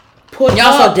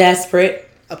 Y'all so desperate.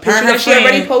 A picture that she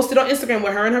already posted on Instagram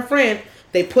with her and her friend.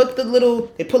 They put little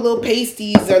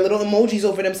pasties or little emojis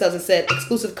over themselves and said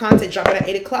exclusive content dropping at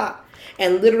 8:00.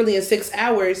 And literally in 6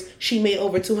 hours, she made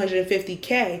over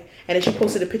 $250K. And then she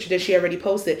posted a picture that she already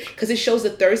posted because it shows the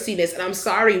thirstiness. And I'm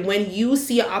sorry, when you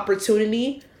see an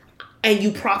opportunity and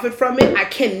you profit from it, I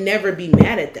can never be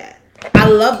mad at that. I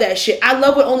love that shit. I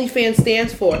love what OnlyFans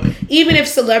stands for. Even if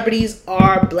celebrities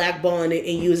are blackballing it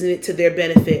and using it to their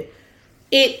benefit.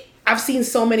 I've seen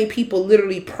so many people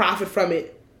literally profit from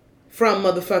it from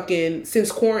motherfucking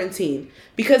since quarantine.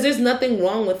 Because there's nothing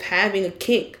wrong with having a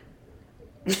kink.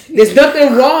 There's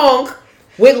nothing wrong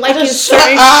with liking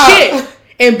certain shit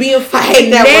and being fucking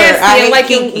nasty and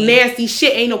liking nasty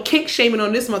shit. Ain't no kink shaming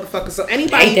on this motherfucker. So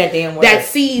anybody that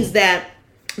sees that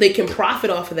they can profit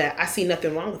off of that, I see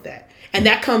nothing wrong with that. And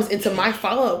that comes into my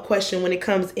follow-up question when it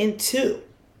comes into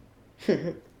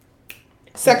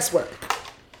sex work.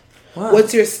 Wow.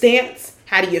 What's your stance?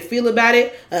 How do you feel about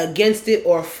it? Against it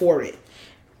or for it?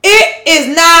 It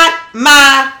is not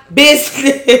my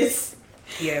business.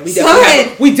 Yeah, we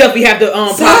definitely have the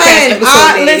podcast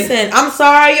episode. Listen, I'm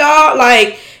sorry, y'all.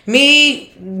 Like,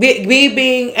 me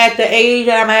being at the age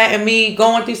that I'm at, and me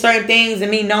going through certain things,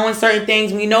 and me knowing certain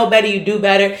things. When you know better, you do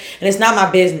better, and it's not my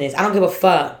business. I don't give a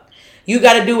fuck. You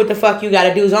got to do what the fuck you got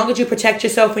to do. As long as you protect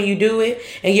yourself when you do it,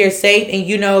 and you're safe, and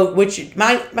you know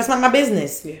that's not my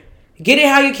business. Yeah. Get it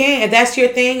how you can. If that's your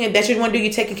thing, and that's what you want to do,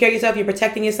 you're taking care of yourself, you're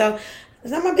protecting yourself.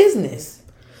 It's not my business.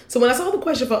 So when I saw the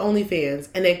question for OnlyFans,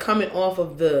 and then coming off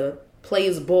of the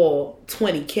Plays Ball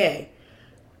 20K,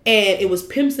 and it was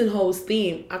Pimps and Hoes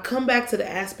theme, I come back to the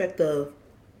aspect of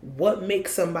what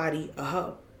makes somebody a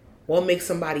hoe, what makes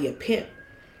somebody a pimp,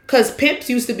 because pimps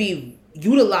used to be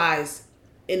utilized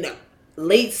in the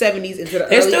late 70s into the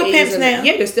They're early still 80s. pimps now.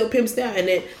 Yeah, they're still pimps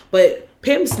now, but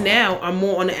pimps now are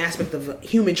more on the aspect of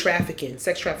human trafficking,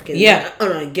 sex trafficking,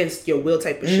 against your will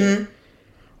type of shit.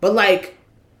 But like,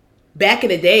 back in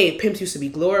the day, pimps used to be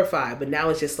glorified, but now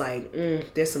it's just like,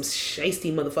 there's some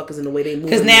shiesty motherfuckers in the way they move.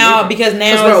 Because now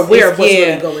we're aware of what's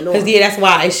really going on. Because that's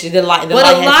why the light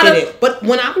But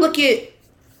when I look at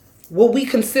what we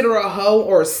consider a hoe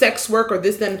or sex work or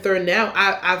this, that, and the third now,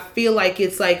 I feel like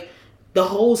it's like the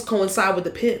hoes coincide with the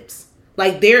pimps.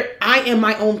 Like I am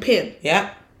my own pimp.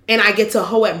 Yeah. And I get to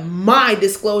hoe at my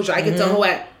disclosure. I get to hoe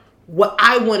at what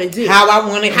I want to do. How I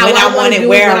want it, when I want it,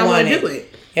 where I want to do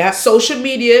it. Yeah. Social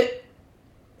media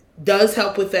does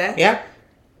help with that. Yeah.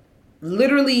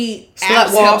 Literally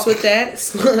apps helps with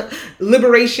that.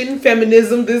 Liberation,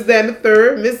 feminism, this, that, and the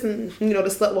third. Missing, the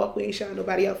slut walk. We ain't shouting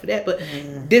nobody out for that. But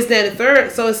this, that, and the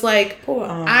third. So it's like, poor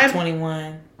I'm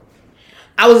 21.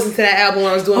 I was listening to that album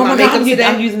when I was doing my makeup today.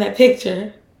 I'm using that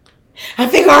picture. I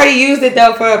think I already used it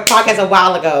though for a podcast a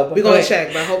while ago. We're gonna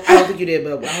check, but I don't think you did.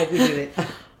 But I hope we didn't.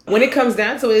 When it comes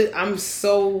down to it, I'm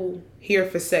so here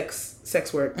for sex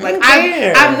work. Like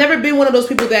I've never been one of those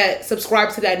people that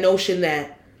subscribe to that notion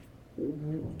that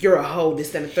you're a hoe,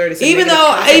 this, that, and the third. Even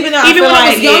when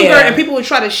I was younger, and people would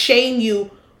try to shame you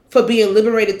for being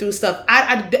liberated through stuff.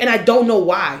 I don't know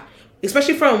why,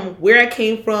 especially from where I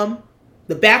came from.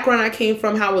 The background I came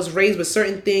from, how I was raised with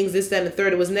certain things, this, that, and the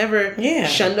third. It was never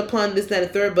shunned upon, this, that, and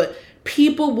the third. But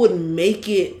people would make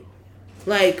it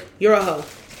like you're a hoe.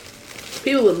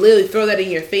 People would literally throw that in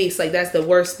your face like that's the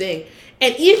worst thing.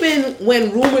 And even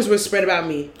when rumors were spread about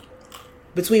me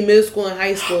between middle school and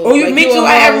high school, me too.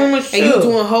 I had rumors too. And you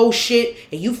doing whole shit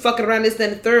and you fucking around this, that,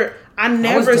 and the third. I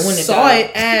never saw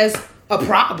it as a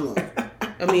problem.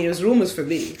 I mean, it was rumors for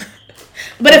me.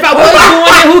 But if I was doing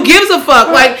it, who gives a fuck?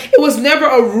 Like, it was never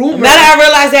a rumor. Now that I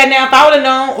realize that now, if I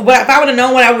would have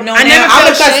known what I would know now, I would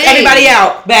have cussed everybody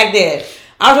out back then.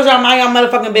 I was just mind your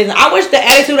motherfucking business. I wish the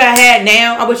attitude I had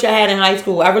now, I wish I had in high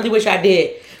school. I really wish I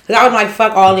did. Because I was like,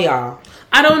 fuck all of y'all.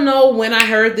 I don't know when I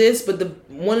heard this, but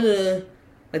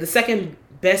the second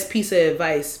best piece of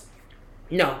advice,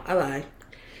 no, I lied.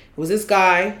 It was this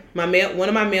guy, one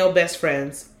of my male best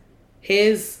friends.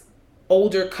 His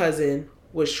older cousin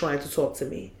was trying to talk to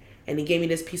me, and he gave me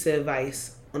this piece of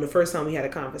advice on the first time we had a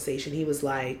conversation. He was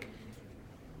like,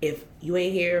 if you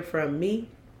ain't hear from me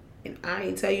and I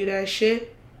ain't tell you that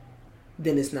shit,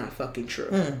 then it's not fucking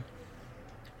true.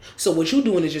 So what you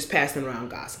doing is just passing around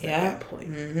gossip at that point.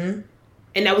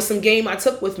 And that was some game I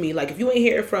took with me. Like, if you ain't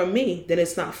hear from me, then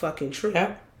it's not fucking true.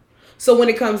 So when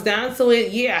it comes down to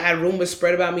it, I had rumors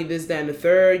spread about me, this, that, and the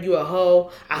third. You a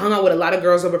hoe. I hung out with a lot of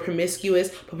girls that were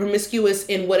promiscuous, but promiscuous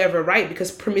in whatever right,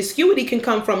 because promiscuity can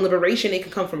come from liberation, it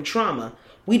can come from trauma.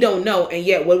 We don't know, and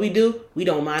yet what we do, we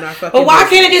don't mind our fucking. But why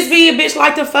can't it just be a bitch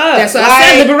like the fuck? That's what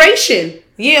I said. Liberation.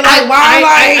 Yeah, like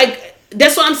why?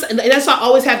 That's what I'm saying. That's why I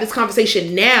always have this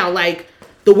conversation now. Like,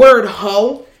 the word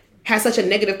hoe has such a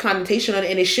negative connotation on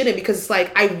it, and it shouldn't, because it's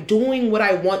like, I'm doing what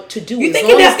I want to do. You think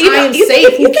it does? I am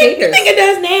safe. Who cares? You think it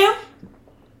does now?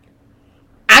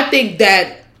 I think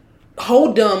that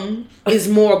hoedom is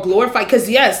more glorified, because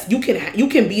yes, you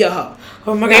can be a hoe.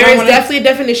 Oh my God, there is definitely a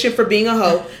definition for being a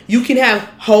hoe. You can have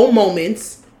hoe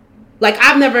moments. Like,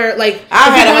 I've never, like,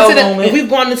 if we've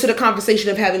gone into the conversation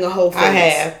of having a hoe phase. I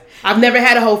have. I've never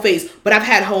had a whole phase, but I've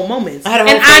had whole moments. I had a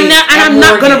whole phase. I'm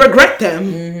not going to regret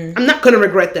them. I'm not going to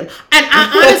regret them. And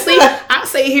I honestly, I'll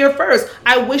say here first,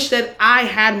 I wish that I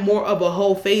had more of a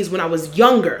whole phase when I was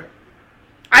younger.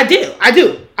 I do.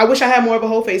 I wish I had more of a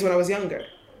whole phase when I was younger.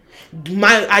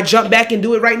 I jump back and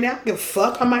do it right now. Give a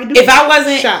fuck, I might do it.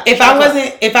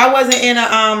 If I wasn't in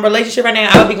a relationship right now,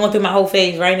 I would be going through my whole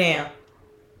phase right now.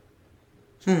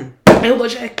 And who will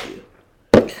check you?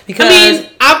 Because I mean,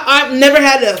 I've never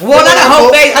had a not a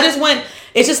whole phase. I just went.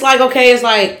 It's just like, okay, it's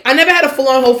like I never had a full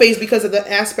on whole phase because of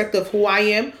the aspect of who I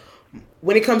am.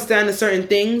 When it comes down to certain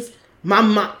things,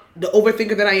 the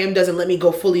overthinker that I am doesn't let me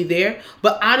go fully there.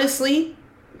 But honestly,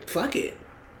 fuck it.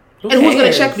 And who's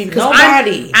gonna check me? Because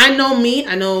nobody. I know me.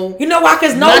 I know. You know why?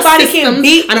 Because nobody can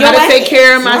beat. I know how to take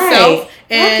care of myself. Right.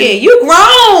 And okay, you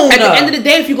grown. At the end of the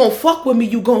day, if you gonna fuck with me,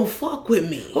 you gonna fuck with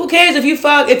me. Who cares if you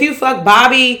fuck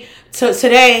Bobby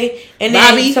today and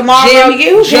Bobby, then tomorrow? Jim,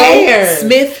 who cares? Joe,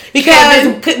 Smith,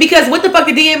 because what the fuck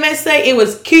did DMS say? It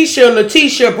was Keisha,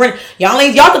 Letitia, Brent. Y'all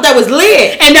thought that was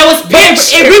lit, and that was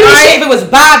bitch. It really said if it was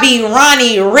Bobby,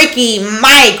 Ronnie, Ricky,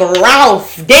 Mike,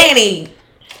 Ralph, Danny.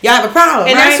 Y'all have a problem,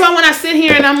 and right? that's why when I sit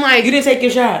here and I'm like, you didn't take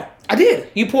your shot. I did.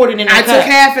 You poured it in. I took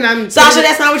half, and I'm Sasha.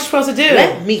 That's not what you're supposed to do.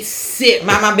 Let me sit.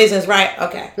 Mind my business, right?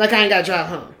 Okay. Like I ain't got to drive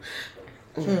home.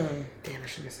 Damn, I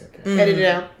shouldn't have said that. Edit it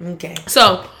out. Okay.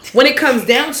 So when it comes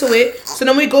down to it, so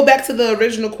then we go back to the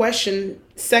original question: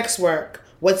 sex work.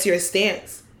 What's your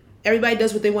stance? Everybody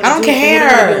does what they want to do. I don't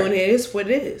care. Doing it is what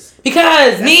it is.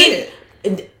 Because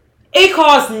it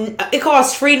costs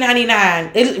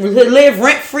 $3.99. It live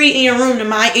rent free in your room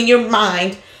in your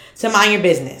mind to mind your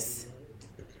business.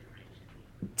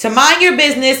 To mind your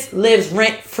business lives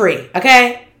rent free.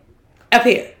 Okay, up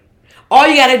here, all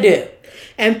you gotta do.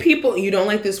 And people, you don't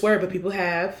like this word, but people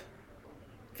have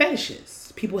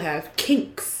fetishes. People have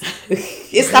kinks. I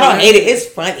don't hate it. It's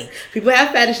funny. People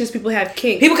have fetishes. People have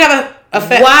kinks. People have a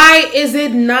fetish. Why is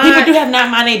it not? People do have not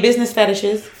mind their business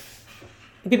fetishes.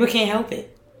 People can't help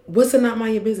it. What's a not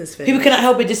mind your business fetish? People cannot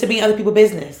help it just to be in other people's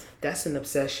business. That's an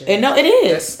obsession. And no, it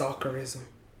is. That's stalkerism.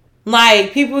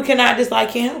 Like, people cannot just,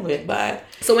 can't help it. But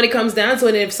so when it comes down to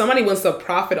it, if somebody wants to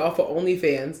profit off of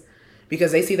OnlyFans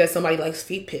because they see that somebody likes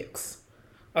feet pics,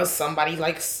 or somebody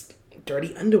likes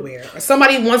dirty underwear, or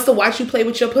somebody wants to watch you play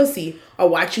with your pussy, or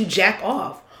watch you jack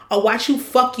off, or watch you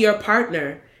fuck your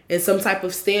partner in some type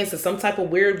of stance, or some type of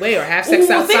weird way, or have sex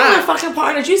outside. Think of fucking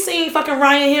partners. You seen fucking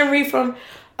Ryan Henry from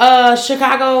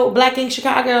Chicago, Black Ink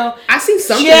Chicago? I seen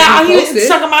something. Yeah, he was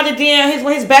talking about the damn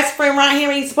his best friend Ryan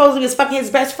Henry supposedly was fucking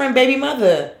his best friend baby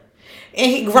mother,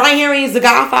 and Ryan Henry is the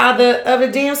godfather of the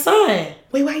damn son.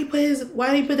 Wait, why did he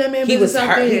put that man? He was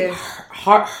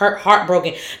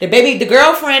heartbroken. The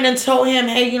girlfriend and told him,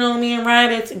 hey, you know me and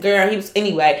Ryan, it's girl. He was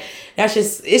anyway. That's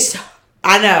just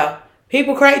I know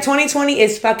people crazy. 2020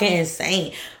 is fucking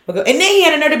insane. And then he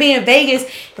had another to be in Vegas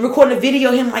and recording a video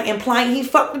of him implying he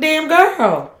fucked the damn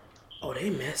girl. Oh, they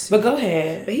messy. But go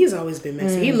ahead. But he's always been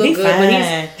messy. He look good,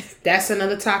 but that's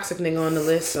another toxic nigga on the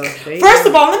list. So first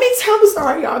of all, let me tell you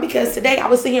sorry, y'all, because today I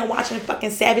was sitting here watching a fucking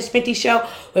Savage Fenty show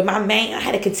with my man. I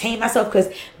had to contain myself because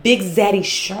Big Zaddy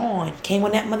Sean came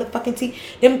on that motherfucking team.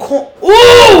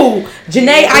 Ooh!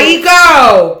 Janae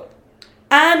Aiko!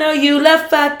 I know you love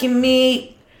fucking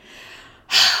me.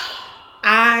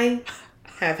 I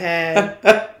have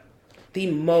had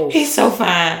the most. He's so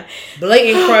fine.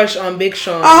 Blatant crush on Big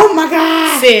Sean. Oh my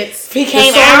God! Since he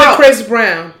came the song out with Chris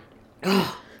Brown.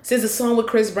 Since the song with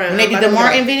Chris Brown. Maybe the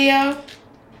Martin video.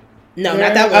 No,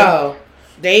 not that one. Oh,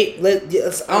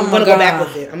 I'm gonna go back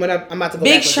with it. I'm about to go.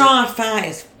 Big Sean fine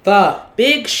as fuck.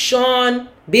 Big Sean,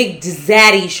 Big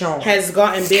Zaddy Sean has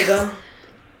gotten bigger.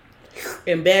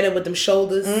 Embedded with them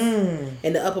shoulders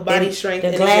and the upper body strength,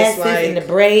 the glasses and the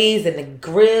braids and the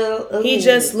grill. Ooh. He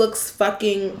just looks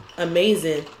fucking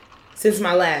amazing. Since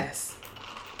my last,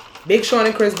 Big Sean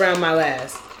and Chris Brown, my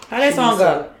last. How that song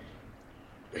go?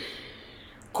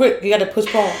 Quick, you got to push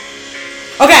pause.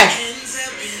 Okay,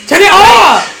 turn it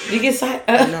off. You get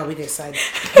excited? No, we get excited.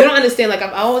 You don't understand.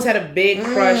 I've always had a big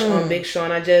crush on Big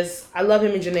Sean. I love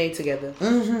him and Janae together.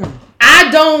 I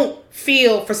don't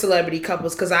feel for celebrity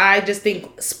couples because I just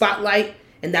think spotlight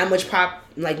and that much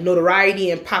notoriety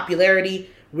and popularity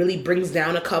really brings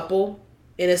down a couple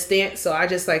in a stance. So I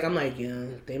just I'm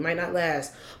they might not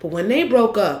last. But when they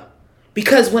broke up,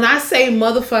 because when I say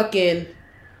motherfucking,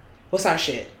 what's our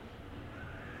shit?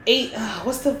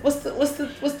 What's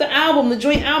the album? The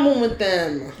joint album with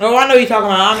them? Oh, I know you're talking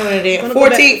about. I know what it is.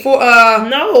 14.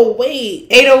 No, wait.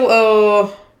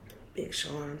 80. Big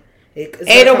Sean.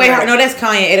 808 Heart. No, that's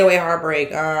Kanye. 808 Heartbreak.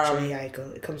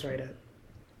 It comes right up.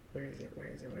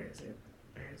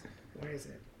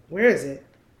 Where is it?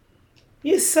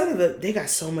 You son of a. They got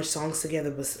so much songs together,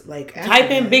 but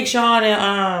type in Big Sean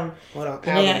and hold on.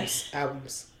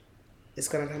 Albums. It's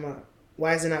gonna come up.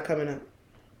 Why is it not coming up?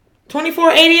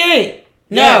 2488.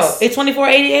 No, yes. It's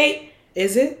 2488.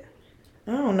 Is it?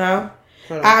 I don't know.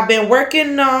 I've been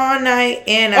working all night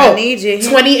and I need you.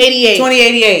 2088.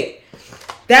 2088.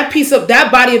 That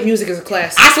body of music is a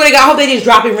classic. I swear to God, I hope they just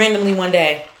drop it randomly one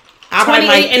day.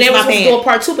 28, and they were supposed to do a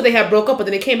part 2, but they had broke up, but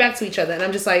then they came back to each other. And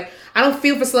I'm just I don't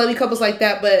feel for celebrity couples like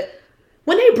that, but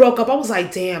when they broke up, I was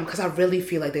like, damn, because I really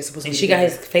feel like they're supposed to be together.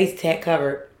 And she got his face tat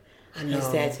covered. I know. His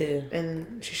tattoo.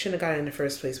 And she shouldn't have got it in the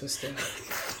first place, but still.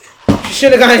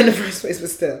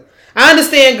 I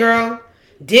understand, girl.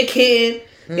 dick hitting.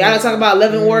 Y'all don't talk about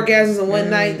 11 orgasms in one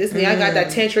night. This and I got that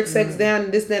tantric sex down,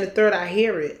 and this, and the third. I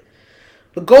hear it.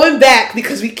 But going back,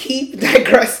 because we keep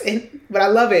digressing, but I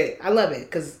love it. I love it.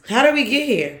 Because how did we get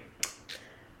here?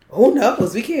 Who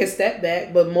knows? We can't step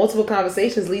back, but multiple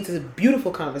conversations lead to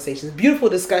beautiful conversations, beautiful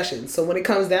discussions. So when it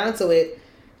comes down to it,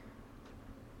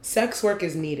 sex work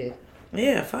is needed.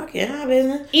 Yeah, fuck yeah,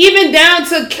 business. Even down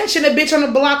to catching a bitch on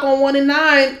the block on 1 and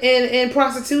 9 and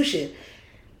prostitution.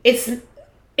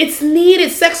 It's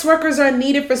needed. Sex workers are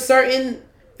needed for certain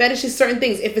fetishes, certain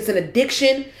things. If it's an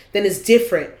addiction, then it's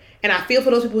different. And I feel for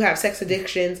those people who have sex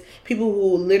addictions, people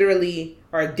who literally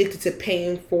are addicted to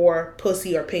paying for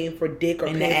pussy or paying for dick or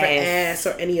paying for ass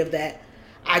or any of that.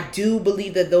 I do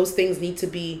believe that those things need to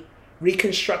be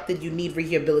reconstructed. You need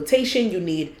rehabilitation. You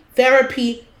need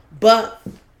therapy. But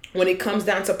when it comes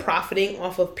down to profiting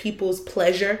off of people's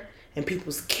pleasure and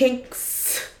people's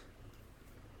kinks.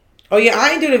 Oh, yeah, I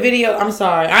didn't do the video. I'm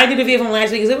sorry. I didn't do the video from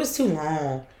last week because it was too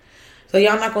long. So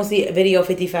y'all not going to see video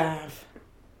 55.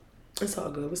 It's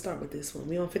all good. We'll start with this one.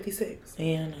 We on 56.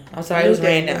 Yeah, no. I'm sorry. It was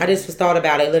random. I just thought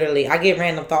about it, literally. I get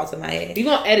random thoughts in my head. You're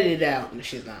going to edit it out. No,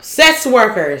 she's not. Sex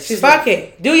workers. Fuck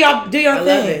it. Do y'all thing.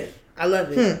 I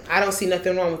love it. I don't see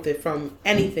nothing wrong with it from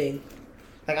anything.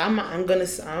 Like, I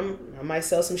might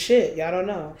sell some shit. Y'all don't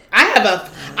know. I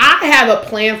have a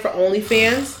plan for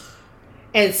OnlyFans.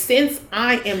 And since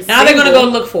I am now they're going to go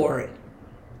look for it.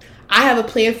 I have a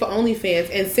plan for OnlyFans.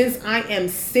 And since I am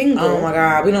single. Oh, my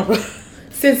God. We don't...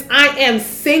 Since I am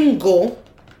single,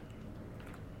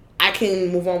 I can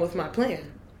move on with my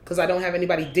plan. Because I don't have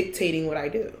anybody dictating what I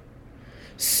do.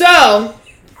 So,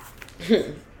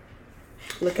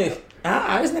 look at it.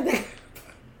 I just not that.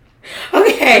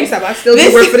 Okay. I still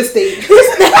do work for the state.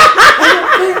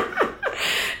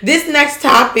 This next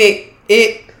topic,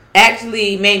 it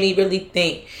actually made me really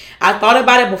think. I thought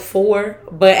about it before,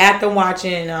 but after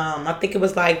watching, I think it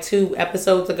was like 2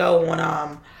 episodes ago on,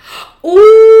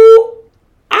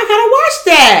 I gotta watch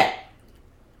that.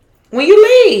 When you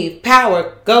leave,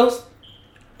 Power, Ghost,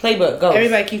 Playbook, Ghost.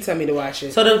 Everybody keep telling me to watch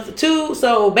it.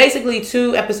 So basically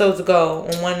 2 episodes ago,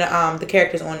 on one the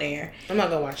characters on there. I'm not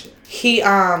gonna watch it.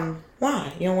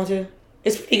 Why? You don't want to?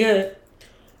 It's pretty good.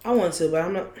 I want to, but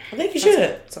I'm not. I think you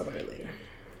should. Talk about it later.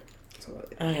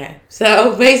 Okay.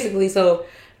 So basically,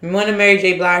 one of Mary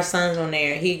J. Blige's sons on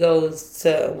there, he goes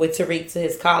with Tariq to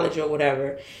his college or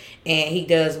whatever. And he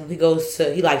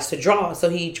likes to draw. So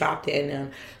he dropped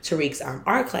in Tariq's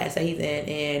art class that he's in.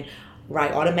 And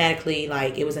right, automatically,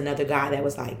 like, it was another guy that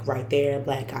was, like, right there, a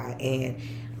black guy. And,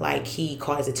 like, he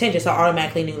caught his attention. So I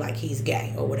automatically knew, like, he's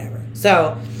gay or whatever.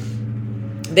 So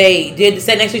they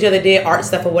sat next to each other, did art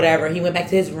stuff or whatever. He went back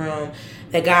to his room.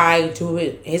 The guy drew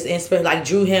his inspiration, like,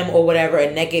 drew him or whatever,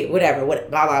 a naked, whatever,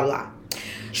 blah, blah, blah.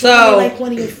 So, like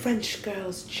one of your French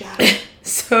girls, Jack.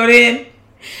 So then,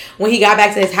 when he got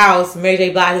back to his house, Mary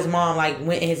J. Blige, his mom, like,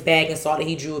 went in his bag and saw that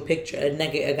he drew a picture, a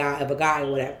guy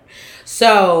or whatever.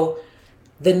 So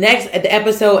the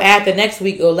episode after next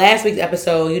week or last week's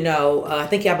episode,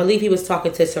 I believe he was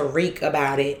talking to Tariq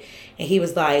about it, and he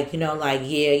was like,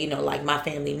 my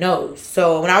family knows.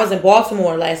 So when I was in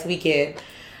Baltimore last weekend,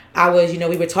 I was,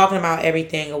 we were talking about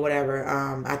everything or whatever.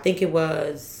 I think it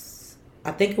was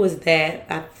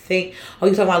that. You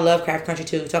talking about Lovecraft Country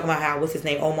too. Talking about how, what's his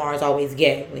name? Omar is always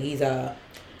gay when he's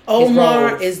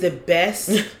Omar is the best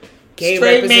gay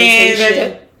straight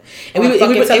representation. Man. And we were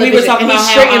talking about how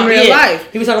straight in real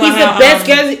life. He was talking he's about the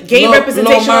best gay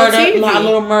representation on TV. How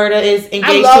Little Murda is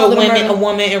engaged to a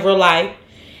woman in real life,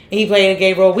 and he played a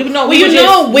gay role.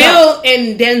 Will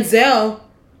and Denzel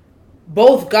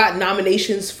both got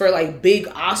nominations for, like, big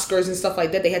Oscars and stuff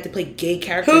like that. They had to play gay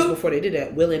characters before they did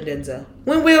that. Will and Denzel.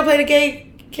 When Will played a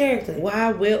gay character?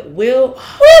 Why Will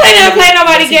ain't never played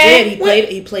nobody gay.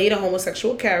 He played a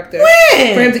homosexual character.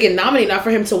 When? For him to get nominated, not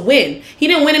for him to win. He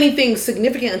didn't win anything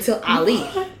significant until Ali.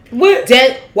 What?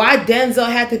 Why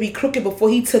Denzel had to be crooked before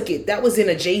he took it? That was in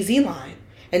a Jay-Z line.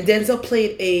 And Denzel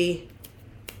played a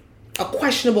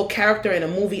questionable character in a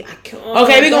movie. I can't.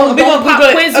 Okay, we're gonna Google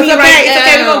it. It's okay,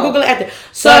 we're gonna Google it after.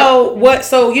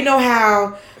 So you know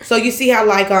how? So you see how,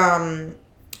 like,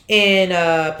 in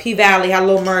P Valley, how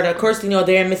Little Murda, of course,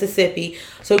 they're in Mississippi.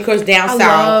 So of course down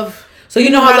south. So you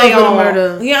know how they all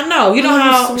Murda. Yeah, no. You know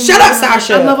how? Shut up,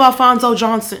 Sasha. I love Alfonso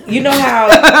Johnson. You know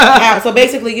how? So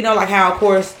basically, like how, of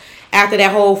course, after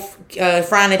that whole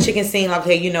frying the chicken scene, like,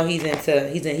 hey,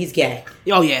 he's gay.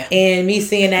 Oh yeah. And me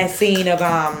seeing that scene of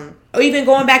or even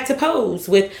going back to Pose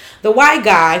with the white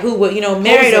guy who was,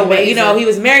 married or he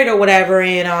was married or whatever,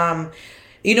 and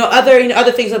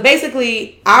other things. So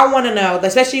basically, I want to know,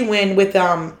 especially when with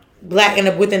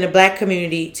within the black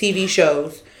community TV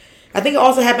shows, I think it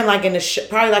also happened like in the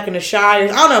probably like in the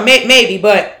Shires. I don't know, maybe,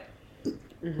 but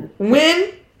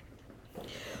when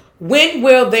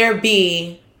will there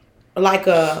be like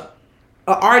a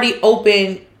already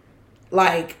open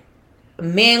like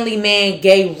manly man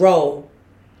gay role?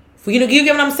 You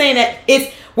get what I'm saying? That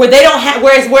it's where they don't have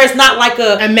where it's not like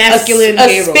a masculine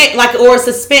gay role, like or a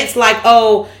suspense like,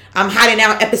 oh, I'm hiding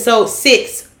out episode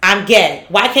 6. I'm gay.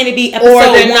 Why can't it be episode 1?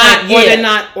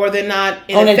 Or they're not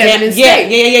in a feminine state.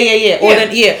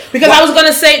 Yeah. Because I was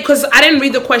gonna say, because I didn't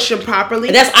read the question properly.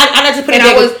 I just put it.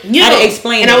 I to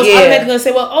explain. And I was automatically gonna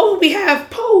say, well, we have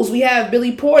Pose, we have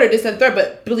Billy Porter, this and third,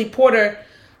 but Billy Porter,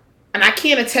 and I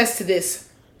can't attest to this.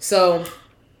 So,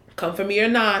 come for me or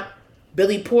not,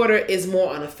 Billy Porter is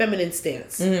more on a feminine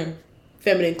stance,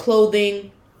 feminine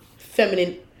clothing,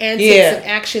 feminine antics and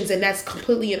actions, and that's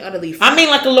completely and utterly fine. I mean,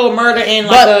 like a little murder and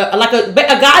like a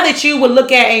guy that you would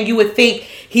look at and you would think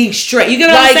he's straight. You get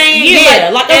what I'm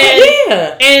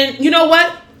saying? And you know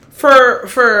what?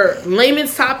 For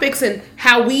layman's topics and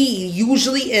how we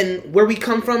usually and where we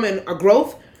come from and our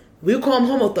growth, we'll call them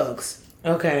homo thugs.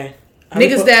 Okay.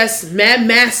 Niggas that's mad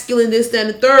masculine, this, that,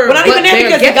 and the third. But not even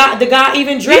that, because the guy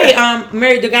even Dre,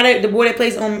 the boy that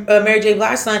plays on Mary J.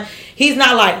 Blige's son, he's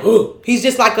not like, ooh, he's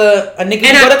just like a nigga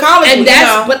who go to college. And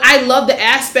that's, but I love the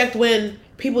aspect when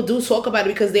people do talk about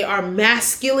it because they are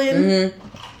masculine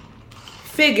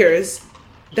figures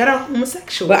that are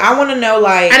homosexual. But I want to know,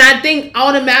 like, and I think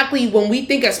automatically when we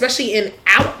think, especially in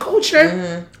our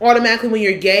culture, automatically when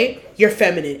you're gay, you're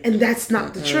feminine, and that's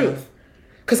not the truth.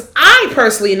 Because I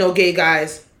personally know gay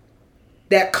guys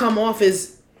that come off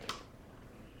as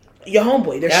your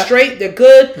homeboy. They're straight, they're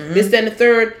good, this, that, and the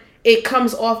third. It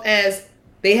comes off as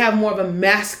they have more of a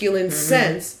masculine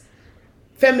sense.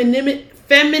 Femininity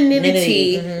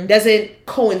doesn't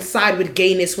coincide with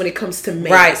gayness when it comes to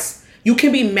males. Right. You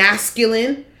can be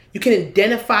masculine. You can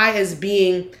identify as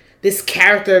being this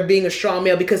character of being a strong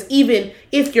male, because even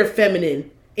if you're feminine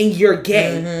and you're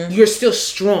gay, you're still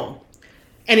strong.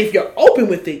 And if you're open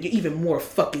with it, you're even more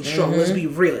fucking strong. Let's be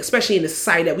real. Especially in the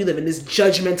society that we live in, this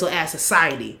judgmental ass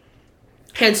society.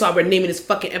 Hence why we're naming this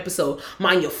fucking episode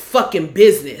Mind Your Fucking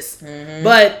Business.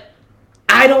 But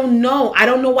I don't know. I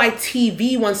don't know why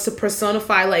TV wants to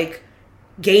personify like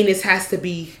gayness has to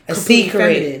be a secret.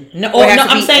 Feminine. No,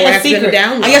 I'm saying a secret.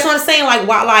 I guess what I'm saying, like,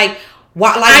 why I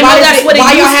know that's what it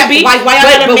used to be. But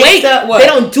wait, they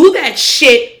don't do that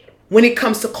shit when it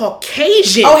comes to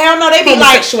Caucasian. Oh hell no, they be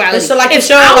like so like the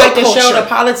show the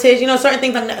politics, certain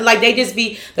things like they just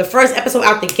be the first episode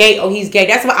out the gate. Oh, he's gay.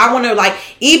 That's what I want to like.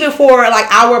 Even for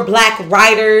like our black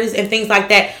writers and things like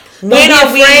that. When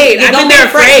are we afraid? I think they're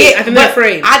afraid. I think they're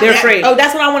afraid. They're afraid. Oh,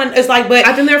 that's what I want to. It's like, but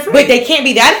I think they're afraid. But they can't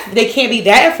be that. They can't be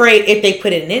that afraid if they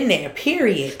put it in there.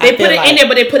 Period. They put it in there,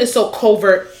 but they put it so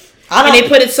covert. And they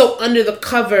put it so under the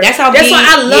cover. That's why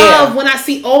I love when I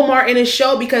see Omar in his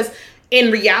show, because in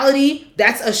reality,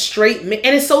 that's a straight man.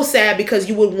 And it's so sad because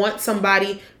you would want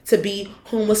somebody to be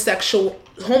homosexual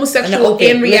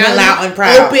in reality,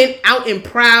 open, out and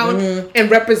proud,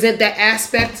 and represent that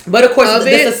aspect. But of course,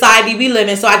 the society we live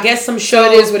in. So I guess some shows,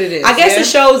 so it is what it is. I guess the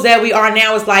shows that we are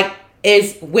now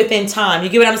is within time. You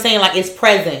get what I'm saying? Like, it's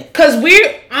present. Because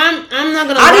I'm not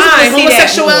gonna lie,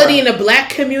 homosexuality in the black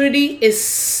community is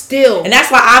still, and that's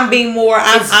why I'm being more.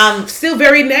 I'm still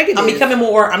very negative. I'm becoming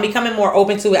more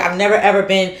open to it. I've never ever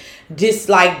been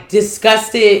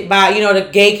disgusted by the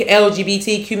gay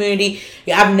LGBT community.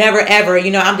 I've never ever.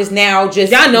 I'm just now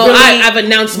just. Y'all know really, I've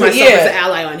announced myself as an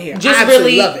ally on here. Just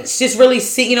really love it. Just really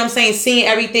see. I'm saying, seeing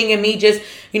everything, and me just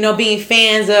being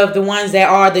fans of the ones that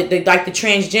are the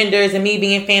transgenders, and me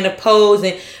being a fan of Pose,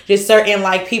 and just certain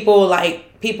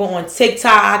people on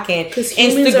TikTok and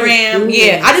Instagram.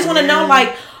 Yeah, I just want to know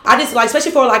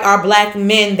especially for our black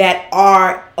men that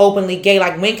are openly gay.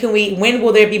 Like, when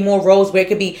will there be more roles where it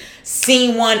could be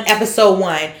scene 1, episode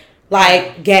 1,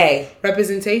 gay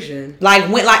representation? I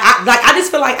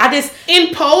just feel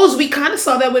in Pose we kind of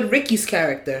saw that with Ricky's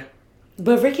character,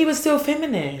 but Ricky was still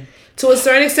feminine to a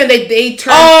certain extent. They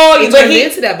turned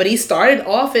into that, but he started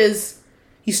off as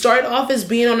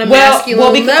being on a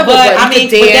masculine level.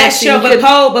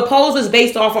 But Pose was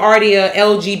based off of already a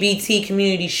LGBT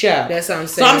community show. That's what I'm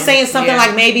saying. So I'm saying something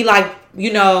maybe I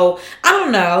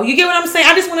don't know. You get what I'm saying?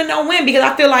 I just want to know when, because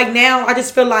I feel like now I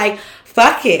just feel like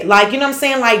fuck it. Like, what I'm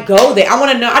saying? Go there. I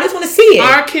want to know. I just want to see it.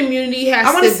 Our community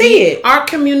Our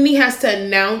community has to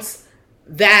announce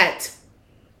that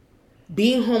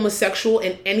being homosexual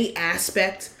in any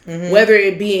aspect, whether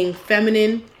it being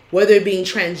feminine, whether it being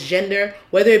transgender,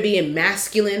 whether it being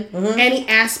masculine, any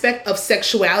aspect of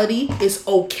sexuality is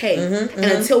okay. And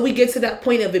until we get to that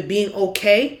point of it being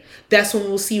okay, that's when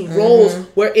we'll see roles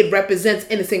where it represents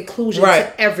and it's inclusion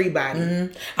to everybody.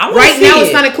 Right now,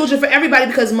 it's not inclusion for everybody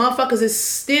because motherfuckers is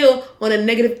still on a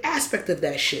negative aspect of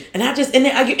that shit. And it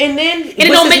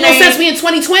don't make no sense. We in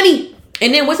 2020.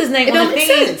 And then what's his name? It don't make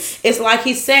sense. It's like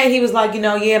he said, he was like,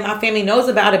 yeah, my family knows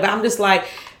about it, but I'm just like,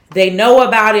 they know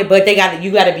about it, but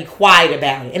you got to be quiet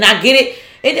about it. And I get it.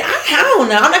 I don't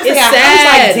know. I'm not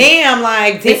saying I'm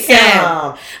like,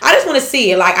 damn. I just want to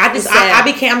see it. Like,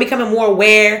 I'm becoming more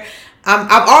aware.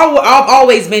 I've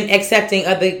always been accepting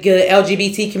of the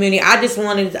LGBT community.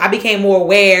 I became more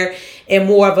aware and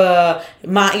more of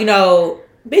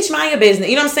bitch, mind your business.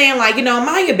 You know what I'm saying? Like,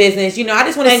 mind your business. I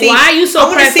just want to see. Why are you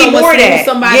so pressed on more of that?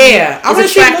 Somebody I want to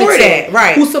see more of that.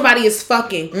 Right. Who somebody is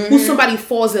fucking. Who somebody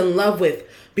falls in love with.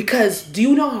 Because do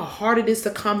you know how hard it is to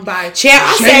come by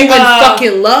genuine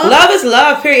fucking love? Love is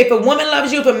love, period. If a woman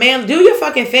loves you, if a man, do your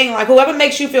fucking thing. Like, whoever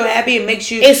makes you feel happy and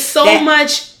makes you... It's so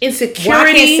much insecurity. Well,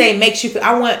 I can't say makes you feel...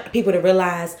 I want people to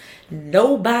realize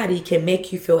nobody can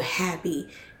make you feel happy.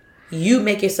 You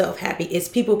make yourself happy. It's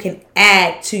people can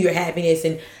add to your happiness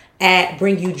and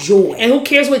bring you joy. And who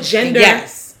cares what gender,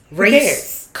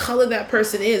 race, color that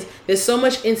person is? There's so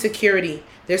much insecurity.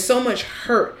 There's so much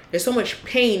hurt. There's so much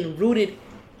pain rooted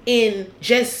in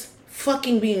just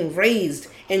fucking being raised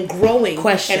and growing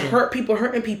and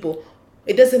hurting people.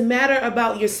 It doesn't matter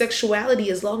about your sexuality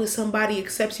as long as somebody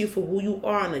accepts you for who you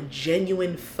are in a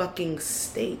genuine fucking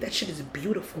state. That shit is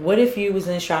beautiful. What if you was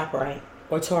in ShopRite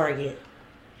or Target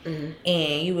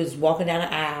and you was walking down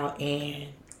the aisle and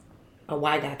a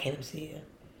white guy came up to you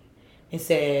and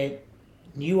said,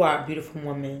 "You are a beautiful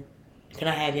woman. Can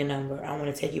I have your number? I want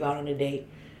to take you out on a date."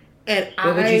 And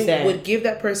I would give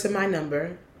that person my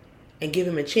number and give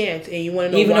him a chance. And you want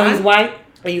to know even why? Even though he's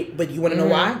white? But you want to know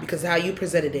why? Because how you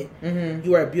presented it.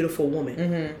 You are a beautiful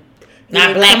woman.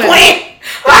 Not black queen.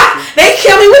 They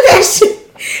kill me with that shit.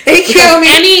 They kill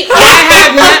me.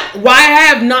 Why I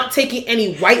have not taken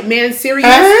any white man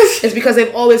serious is because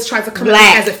they've always tried to come at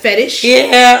me as a fetish.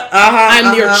 Yeah.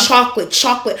 I'm your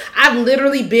chocolate. I've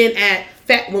literally been at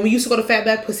when we used to go to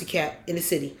Fatback Pussycat in the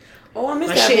city. Oh, I miss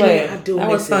that place. That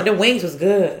was fun. The wings was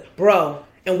good. Bro.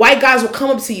 And white guys will come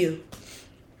up to you.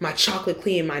 My chocolate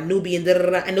queen, my Nubian,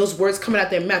 and those words coming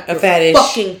out their mouth. A fetish.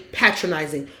 Fucking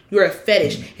patronizing. You're a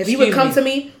fetish. If he would come to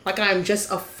me like I'm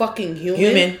just a fucking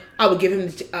human. I would give him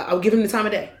the time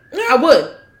of day. Yeah. I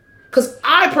would. Because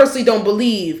I personally don't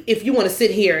believe if you want to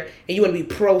sit here and you want to be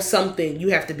pro something, you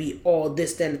have to be all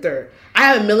this, then, the third.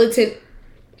 I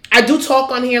do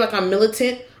talk on here like I'm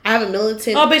militant. I have a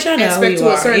militant aspect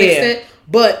to a certain extent.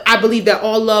 But I believe that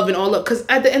all love and all love. Because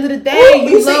at the end of the day,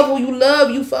 you love who you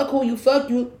love. You fuck who you fuck.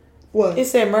 What? It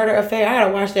said Murder Affair. I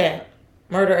gotta watch that.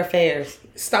 Murder Affairs.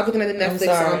 Stop looking at the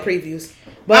Netflix on previews.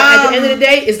 But at the end of the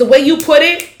day, it's the way you put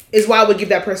it is why I would give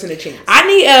that person a chance.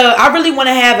 I really want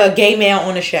to have a gay male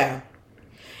on the show.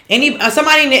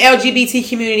 Somebody in the LGBT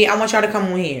community, I want y'all to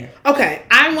come on here. Okay.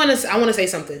 I want to say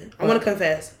something. I want to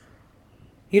confess.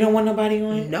 You don't want nobody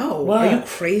on? No. What? Are you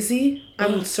crazy?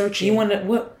 I'm searching. You want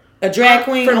what? A drag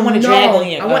queen? I want a drag on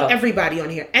here. I want everybody on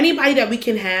here. Anybody that we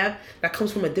can have that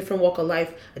comes from a different walk of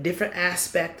life, a different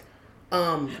aspect. I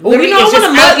want a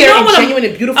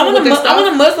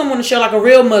Muslim on the show, like a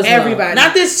real Muslim. Everybody.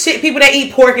 Not this shit, people that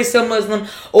eat pork and still Muslim.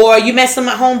 Or you met some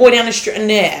homeboy down the street.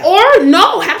 Or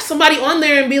no, have somebody on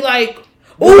there and be like,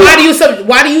 why do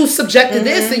you subject to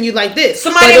this and you like this?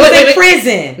 Somebody was in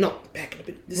prison. No, back up.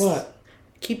 What?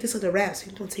 Keep this under wraps.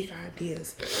 People don't take our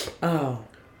ideas. Oh.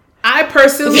 I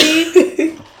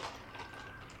personally,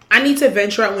 I need to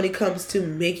venture out when it comes to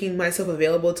making myself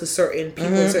available to certain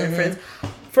people and certain friends.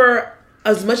 For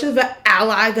as much of an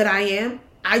ally that I am,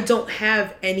 I don't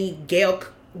have any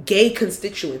gay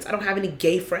constituents. I don't have any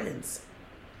gay friends.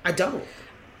 I don't.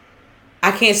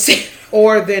 I can't say.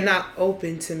 Or they're not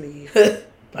open to me.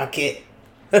 Fuck it.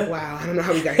 Wow, I don't know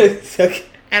how we got here. Okay.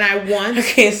 And I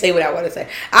can't say what I want to say.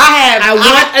 I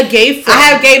want a gay friend. I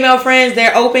have gay male friends.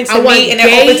 They're open to me and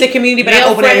they're open to community, but I'm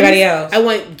open to everybody else. I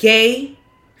want gay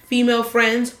female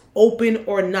friends, open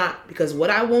or not, because what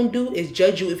I won't do is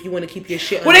judge you if you want to keep your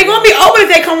shit. Well, they're gonna be open if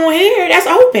they come on here. That's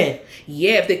open.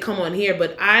 Yeah, if they come on here,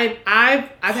 but I've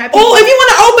had. Oh, if you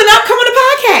want to open up, come on the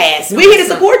podcast. We're here to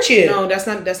support you. No, that's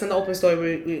not the open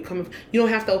story. We coming. You don't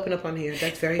have to open up on here.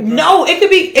 That's very. No, it could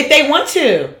be if they want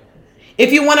to.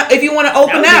 If you want to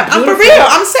open up, I'm for real.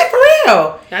 I'm set for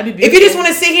real. That'd be beautiful. If you just want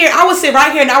to sit here, I would sit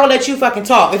right here and I would let you fucking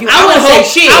talk. If you,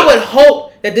 I would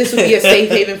hope that this would be a safe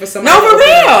haven for somebody. No, for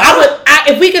real.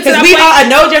 If we could, because we are a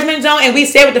no judgment zone and we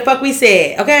said what the fuck we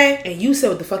said. Okay. And you said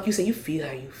what the fuck you said. You feel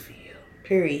how you feel.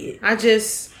 Period. I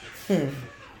just.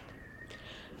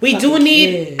 We do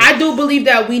need. I do believe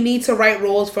that we need to write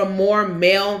roles for more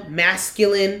male,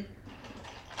 masculine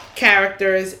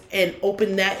characters and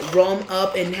open that realm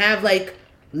up and have like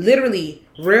literally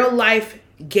real life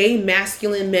gay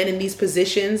masculine men in these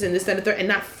positions and this that, and the third, and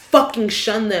not fucking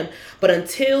shun them. But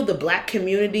until the black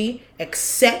community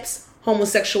accepts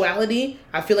homosexuality,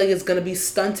 I feel like it's gonna be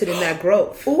stunted in that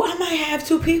growth. Oh, I might have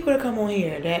 2 people to come on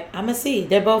here that I'm gonna see.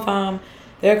 They're both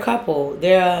they're a couple.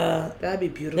 They're that'd be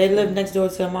beautiful. They live next door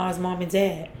to Amar's mom and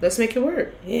dad. Let's make it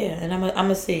work. Yeah, and I'm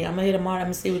gonna see. I'm gonna hit Amar. I'm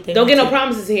gonna see what they don't get no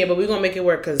promises here, but we're gonna make it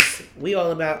work because we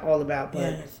all about. But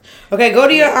yes. Okay, go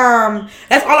to your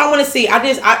That's all I want to see.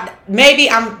 Maybe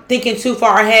I'm thinking too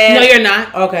far ahead. No, you're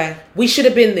not. Okay, we should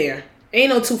have been there. Ain't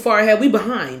no too far ahead. We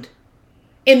behind.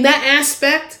 In that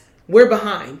aspect, we're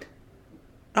behind.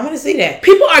 I want to see that.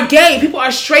 People are gay. People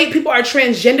are straight. People are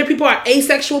transgender. People are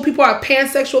asexual. People are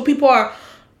pansexual. People are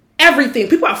everything.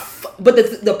 People are, but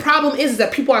the problem is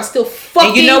that people are still fucking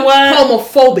and you know what?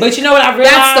 Homophobic. But you know what I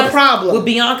realized? That's the problem. With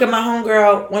Bianca, my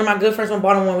homegirl, one of my good friends from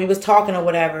Baltimore, we was talking or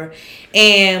whatever,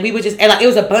 and we were just, and like, it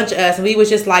was a bunch of us, and we was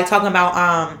just like talking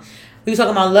about we was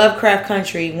talking about Lovecraft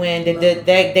Country when when the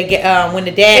dad HBO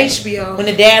when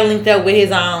the dad linked up with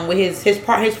his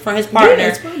partner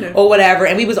or whatever,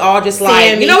 and we was all just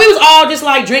like Sammy. we was all just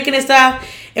like drinking and stuff.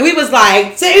 And we was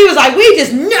like, we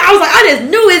just knew. I was like, I just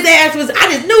knew his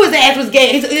ass was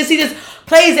gay. He just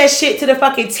plays that shit to the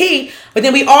fucking T. But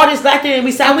then we all just laughed and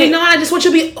we stopped. I just want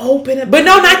you to be open about But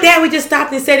no, not that. We just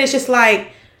stopped and said it's just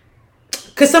like,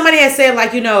 because somebody had said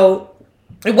like, it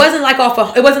wasn't like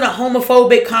it wasn't a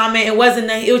homophobic comment. It was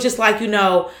just like,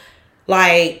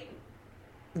 like,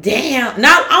 damn.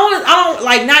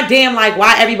 Not damn, like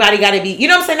why everybody got to be, you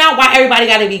know what I'm saying? Not why everybody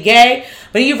got to be gay.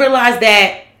 But you realize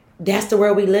that that's the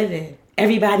world we live in.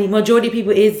 Majority of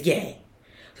people is gay.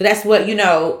 So that's what,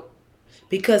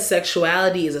 because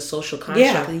sexuality is a social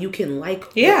construct and you can like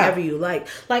whatever you like.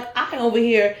 Like I over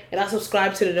here and I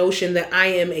subscribe to the notion that I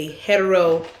am a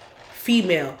hetero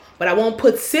female, but I won't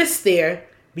put cis there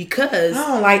because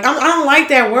I don't like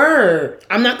that word.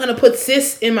 I'm not going to put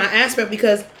cis in my aspect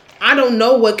because I don't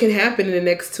know what can happen in the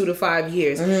next 2 to 5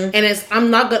 years. Mm-hmm. And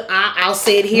I'll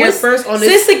say it here first on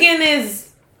this. Cis again is,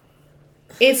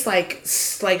 it's like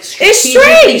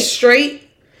it's straight.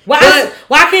 Why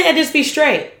can't it just be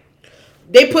straight?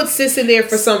 They put cis in there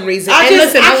for some reason. I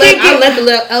let the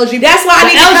little LGBT. That's why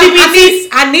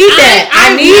I need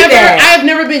that. I have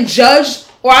never been judged,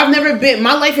 or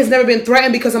my life has never been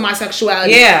threatened because of my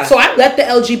sexuality. Yeah. So I let the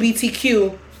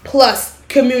LGBTQ plus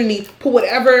community put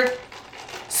whatever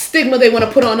stigma they want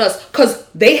to put on us, because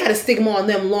they had a stigma on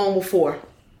them long before.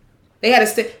 They had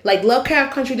a like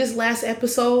Lovecraft Country. This last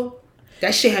episode.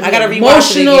 That shit had me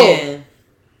emotional. That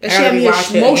shit had me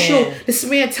emotional. This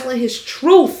man telling his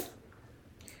truth.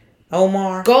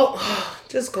 Omar.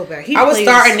 Just go back. I was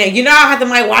starting it. I have to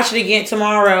might watch it again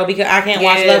tomorrow because I can't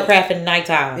watch Lovecraft at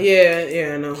nighttime.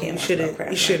 Yeah, no. You shouldn't.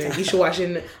 You should watch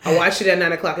it. I watched it at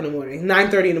 9:00 in the morning.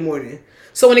 9:30 in the morning.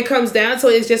 So when it comes down to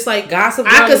it, it's just like Gossip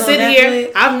I could sit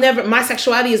here. My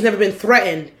sexuality has never been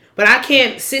threatened. But I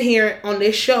can't sit here on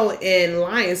this show and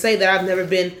lie and say that I've never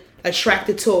been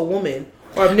attracted to a woman,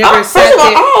 or I've never. First of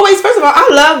all, I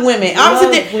love women.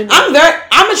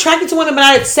 I'm attracted to women, but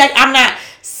I'm not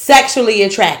sexually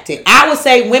attracted. I would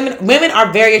say women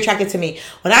are very attracted to me.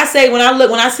 When I see a woman's and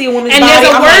body, there's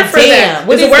a I'm word like, for that.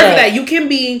 There's a word for that. You can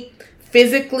be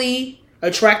physically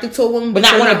attracted to a woman, but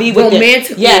not want to be with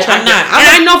romantically. Yeah, attracted. I'm not. And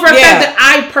I know for a fact that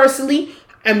I personally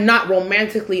am not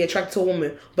romantically attracted to a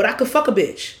woman, but I could fuck a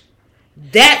bitch.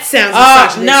 That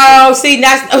sounds no. See,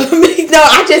 that's no.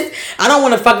 I don't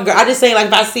want to fuck a girl. I just say like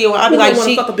if I see her, I'll be like,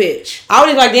 she fuck a bitch. I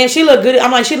would be like, damn, she look good. I'm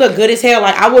like, she look good as hell.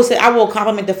 Like I will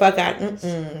compliment the fuck out.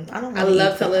 I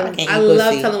love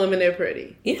telling women they're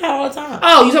pretty. Yeah, all the time.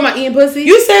 Oh, you talking about eating pussy?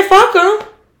 You said fuck her.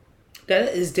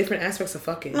 That is different aspects of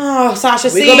fucking. Oh, Sasha,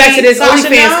 we go back to this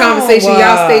OnlyFans conversation.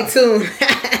 Y'all stay tuned.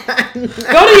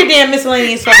 Go to your damn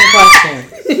miscellaneous fucking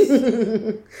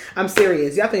question. I'm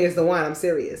serious. Y'all think it's the one. I'm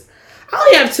serious. I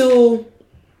only have 2.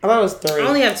 I thought it was 3. I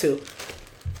only have 2.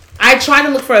 I tried to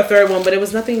look for a third one, but it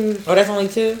was nothing. Oh, that's only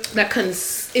 2? That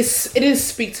it didn't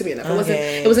speak to me enough.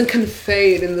 Okay. It wasn't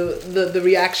conveyed in the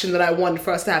reaction that I wanted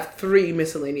for us to have 3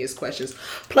 miscellaneous questions.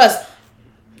 Plus,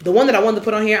 the one that I wanted to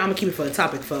put on here, I'm gonna keep it for the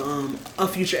topic for a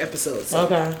future episode. So.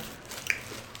 Okay.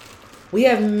 We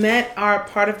have met our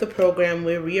part of the program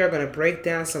where we are gonna break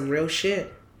down some real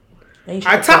shit.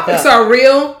 Our topics are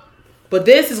real. But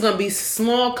this is going to be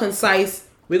small, concise.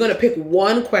 We're going to pick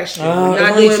one question. We're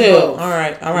not doing both. All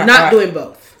right. Not doing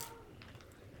both.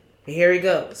 And here he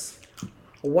goes.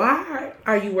 Why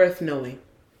are you worth knowing?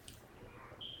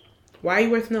 Why are you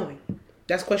worth knowing?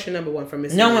 That's question number 1 from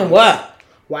Miss. Knowing what?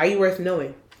 Why are you worth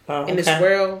knowing? Oh, in this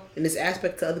world, in this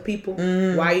aspect to other people,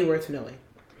 why are you worth knowing?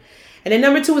 And then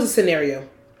number 2 is a scenario.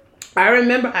 I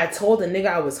remember I told a nigga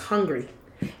I was hungry,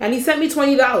 and he sent me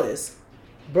 $20.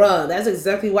 Bruh, that's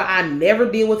exactly why I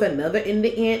never deal with another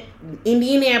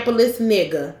Indianapolis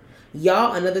nigga.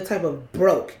 Y'all another type of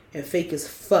broke and fake as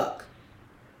fuck.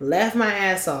 Laugh my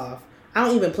ass off. I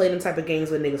don't even play them type of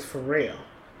games with niggas for real.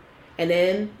 And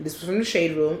then, this was from the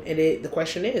Shade Room, and the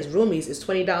question is, roomies, is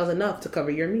 $20 enough to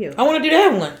cover your meal? I want to do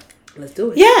that one. Let's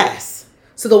do it. Yes.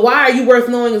 So the why are you worth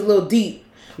knowing is a little deep.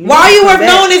 Why are you worth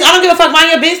knowing this? I don't give a fuck. Mind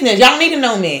your business. Y'all don't need to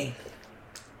know me.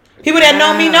 People that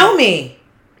know me.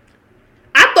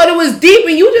 I thought it was deep,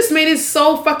 and you just made it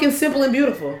so fucking simple and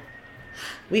beautiful.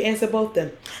 We answered both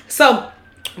them. So,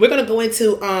 we're going to go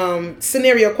into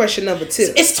scenario question number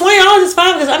 2. It's $20 is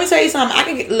fine because let me tell you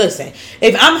something. Listen,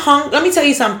 if I'm hungry, let me tell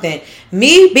you something.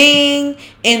 Me being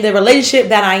in the relationship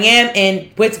that I am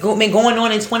and what's been going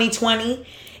on in 2020,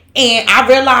 and I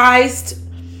realized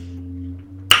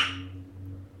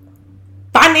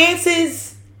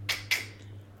finances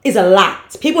is a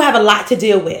lot. People have a lot to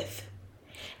deal with.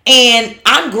 And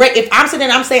I'm great. If I'm sitting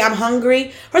and I'm saying I'm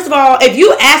hungry, first of all, if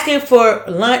you asking for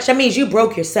lunch, that means you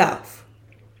broke yourself.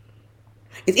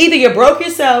 It's either you're broke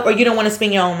yourself or you don't want to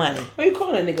spend your own money. Why are you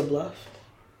calling a nigga bluff?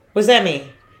 What's that mean?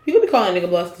 You could be calling a nigga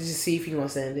bluff to just see if you gonna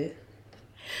send it.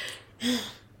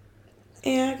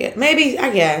 Yeah, I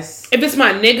guess. If it's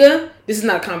my nigga, this is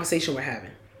not a conversation we're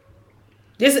having.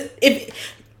 If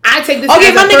I take this as a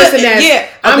person that's... Yeah,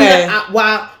 okay.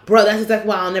 Bro, that's exactly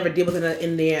why I'll never deal with an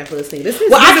Indianapolis thing.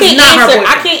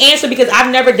 I can't answer because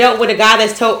I've never dealt with a guy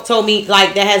that's told me,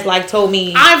 like, that has, like, told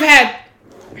me...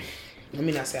 Let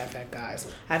me not say I've had guys.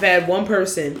 I've had one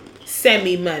person send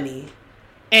me money,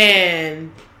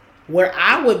 and where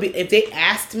I would be, if they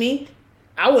asked me,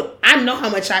 I know how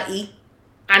much I eat.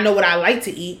 I know what I like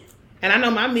to eat, and I know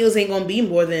my meals ain't gonna be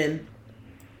more than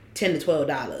 $10 to $12.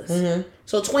 Mm-hmm.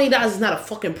 So $20 is not a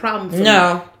fucking problem for me.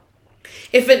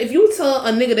 If you tell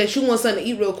a nigga that you want something to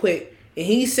eat real quick, and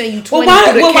he send you $20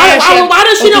 why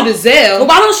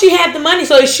don't she have the money?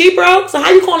 So is she broke? So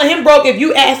how you calling him broke if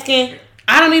you asking?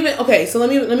 I don't even. Okay, so let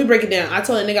me break it down. I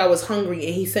told a nigga I was hungry,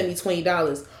 and he sent me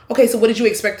 $20. Okay, so what did you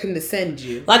expect him to send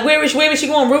you? Like where is she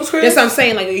going? Ruth's Chris? That's what I'm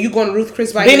saying. Like, are you going to Ruth's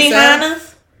Chris by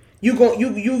yourself? You going to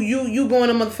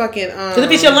motherfucking because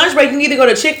if it's your lunch break, you can either go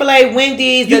to Chick-fil-A,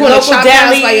 Wendy's, you going to Chop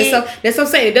House by yourself. That's what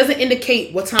I'm saying. It doesn't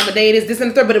indicate what time of day it is, this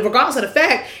and the third. But regardless of the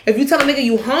fact, if you tell a nigga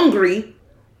you hungry,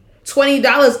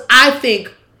 $20, I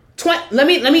think let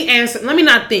me answer. Let me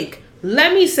not think.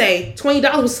 Let me say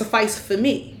 $20 would suffice for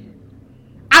me.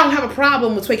 I don't have a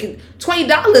problem with taking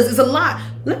 $20 is a lot.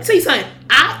 Let me tell you something.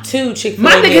 2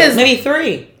 Chick-fil-A meals, maybe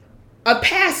 3. A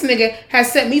past nigga has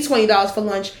sent me $20 for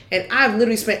lunch, and I've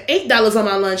literally spent $8 on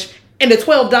my lunch, and the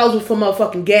 $12 was for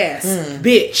motherfucking gas,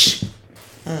 bitch.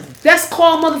 That's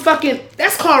called motherfucking.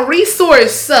 That's called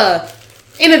resource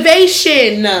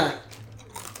innovation.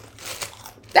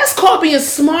 That's called being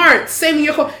smart, saving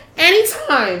your car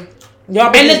anytime.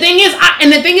 And the thing is, if a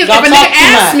nigga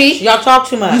asks me, y'all talk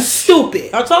too much. You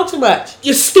stupid. Y'all talk too much.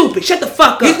 You're stupid. Shut the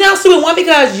fuck up. You're not stupid. One,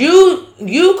 because you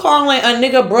calling a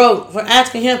nigga broke for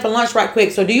asking him for lunch right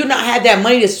quick. So do you not have that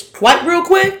money to swipe real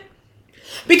quick?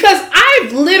 Because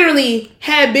I've literally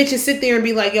had bitches sit there and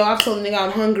be like, yo, I've told a nigga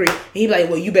I'm hungry. And he be like,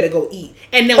 well, you better go eat.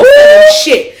 And they'll send him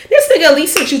shit. This nigga at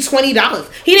least sent you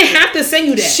 $20. He didn't have to send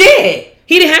you that. Shit.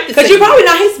 He didn't have to. Because you're probably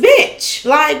not his bitch.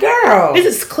 Like, girl. This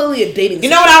is clearly a dating situation. You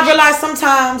know what I've realized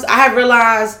sometimes? I have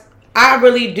realized I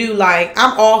really do, like,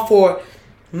 I'm all for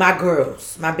my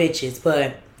girls, my bitches,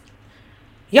 but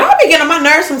y'all be getting on my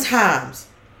nerves sometimes.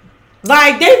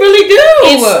 Like, they really do.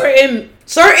 It's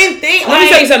certain things. Let me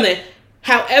tell you something.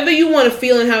 However you want to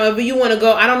feel and however you want to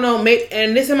go, I don't know,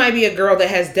 and this might be a girl that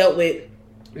has dealt with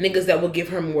niggas that will give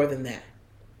her more than that.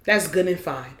 That's good and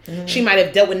fine. Mm-hmm. She might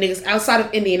have dealt with niggas outside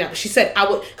of Indianapolis. She said I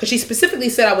would, because she specifically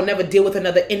said I would never deal with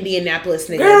another Indianapolis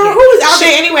nigga. Girl, again. Who was out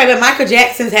there anyway but Michael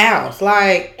Jackson's house?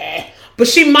 Like, but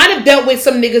she might have dealt with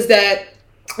some niggas that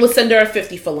would send her a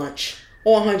 50 for lunch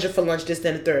or 100 for lunch. This,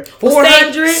 then, the third.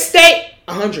 400? Stay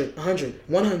 100,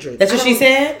 100. That's what she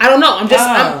said. I don't know. I'm just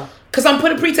because I'm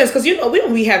putting pretense because we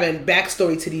don't be having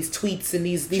backstory to these tweets and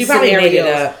these she scenarios. Made it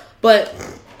up.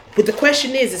 But the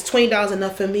question is $20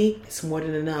 enough for me? It's more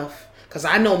than enough. Because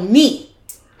I know me.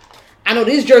 I know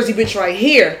this Jersey bitch right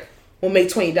here will make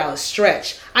 $20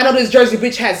 stretch. I know this Jersey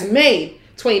bitch has made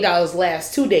 $20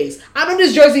 last 2 days. I know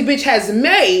this Jersey bitch has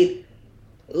made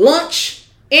lunch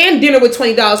and dinner with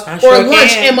 $20 or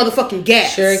lunch and motherfucking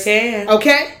gas. Sure can.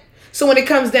 Okay? So when it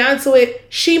comes down to it,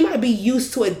 she might be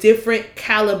used to a different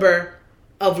caliber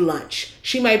of lunch.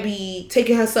 She might be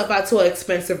taking herself out to an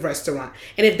expensive restaurant.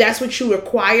 And if that's what you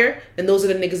require, then those are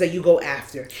the niggas that you go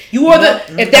after. You are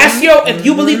if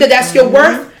you believe that that's your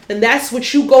worth, then that's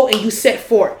what you go and you set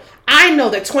for. I know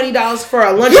that $20 for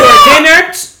a lunch or a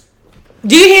dinner.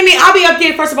 Do you hear me? I'll be up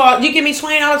there. First of all, you give me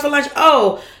 $20 for lunch.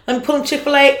 Oh, let me pull them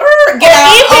Chick-fil-A. Get out.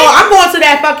 I'm going to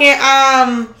that fucking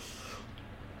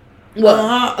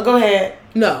What? Go ahead.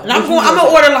 No, and I'm gonna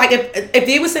order like if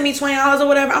they would send me $20 or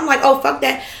whatever. I'm like, oh fuck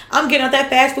that. I'm getting out that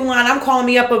fast food line. I'm calling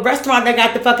me up a restaurant that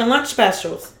got the fucking lunch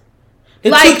specials. The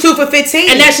like, two for $15,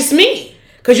 and that's just me.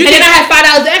 Cause you then I have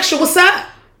 $5 extra. What's up?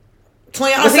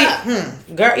 $20. What's up?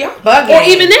 Girl, y'all bugging. Or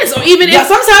even this, or even if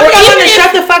sometimes y'all want to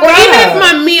shut the fuck up. Or even if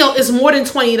my meal is more than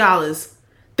 $20,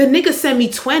 the nigga send me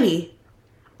 $20.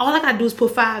 All I gotta do is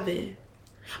put $5 in.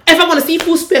 If I want a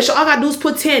seafood special, all I gotta do is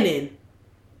put $10 in.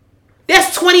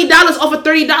 That's $20 off a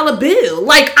 $30 bill.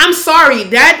 Like, I'm sorry,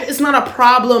 that is not a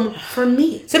problem for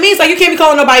me. To me, it's like you can't be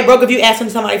calling nobody broke if you asking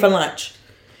somebody for lunch.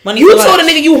 You told a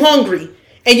nigga you hungry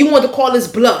and you wanted to call his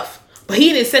bluff, but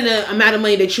he didn't send the amount of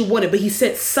money that you wanted, but he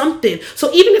sent something.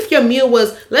 So even if your meal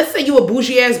was, let's say you a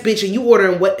bougie ass bitch and you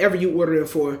ordering whatever you ordering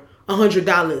for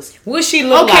 $100. What she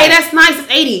look like? Okay, that's nice.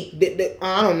 It's $80.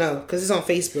 I don't know because it's on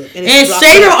Facebook. And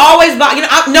Shayna always buy.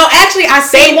 Actually, I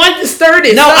saved. They want to stir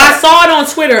this. No, I saw it on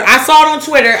Twitter. I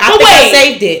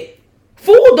saved it.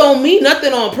 Food don't mean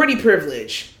nothing on Pretty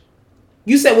Privilege.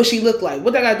 You said what she look like.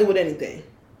 What that got to do with anything?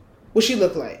 What she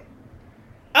look like?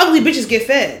 Ugly bitches get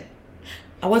fed.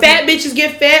 Fat bitches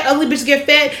get fed. Ugly bitches get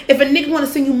fed. If a nigga want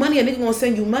to send you money, a nigga want to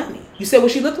send you money. You said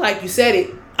what she look like. You said it.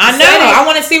 I know. I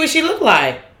want to see what she look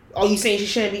like. Oh, you saying she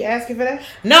shouldn't be asking for that?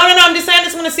 No. I'm just saying I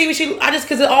just want to see what she.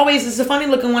 Because it's the funny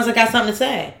looking ones that got something to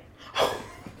say. I'm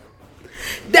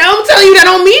telling you, that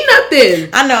don't mean nothing.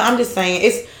 I know. I'm just saying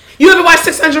it's. You ever watch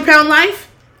 600 Pound Life?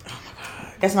 Oh my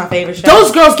god, that's my favorite show.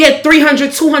 Those girls get $300,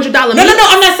 $200. No. I'm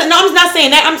not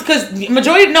saying that. Because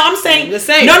majority. No, I'm saying the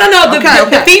same. No.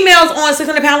 The females on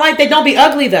 600 Pound Life, they don't be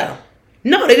ugly though.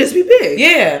 No, they just be big.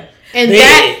 Yeah. And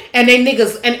and they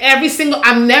niggas and every single.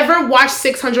 I've never watched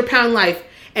 600 Pound Life.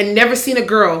 And never seen a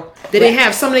girl that didn't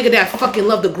have some nigga that fucking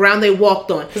loved the ground they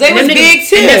walked on. Because they was big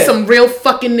too. And there's some real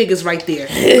fucking niggas right there.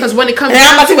 Because when it comes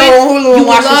down to it, you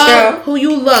love who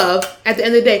you love at the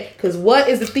end of the day. Because what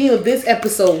is the theme of this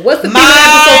episode? What's the theme of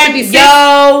episode 56?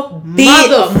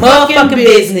 Motherfucking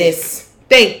business.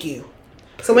 Thank you.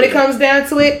 So when it comes down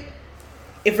to it,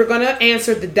 if we're gonna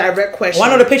answer the direct question, I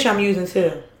know the picture I'm using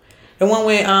too. The one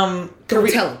with Don't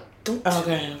tell him. Don't.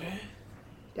 Okay.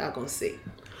 Y'all gonna see.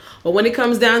 But when it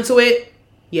comes down to it,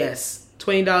 yes,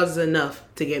 $20 is enough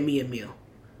to get me a meal.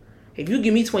 If you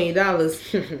give me $20,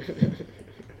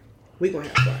 we gonna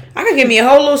have fun. I could give me a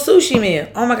whole little sushi meal.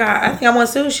 Oh my god, I think I want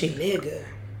sushi. Nigga.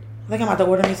 I think I'm about to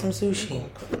order me some sushi.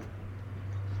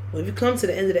 Well, if you come to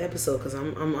the end of the episode, because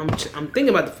I'm thinking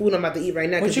about the food I'm about to eat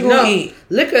right now. What you gonna eat?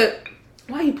 Liquor.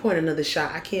 Why are you pouring another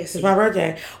shot? I can't see. It's my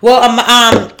birthday. Well,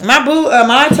 my boo,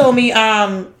 mine told me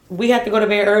we have to go to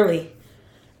bed early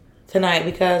tonight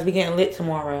because we getting lit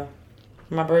tomorrow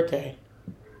for my birthday.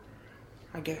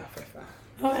 I get off at 5.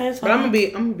 Oh, that's fine. But I'm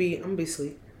gonna be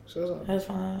asleep. So that's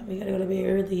fine. We gotta go to bed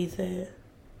early. He said.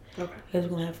 Okay. Because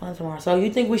we're gonna have fun tomorrow. So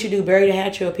you think we should do Bury the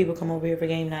Hatchet or people come over here for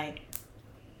game night?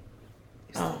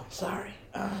 Oh, sorry.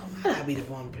 I gotta be the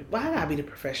one. Why I gotta be the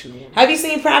professional one? Have you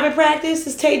seen Private Practice?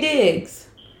 It's Tay Diggs.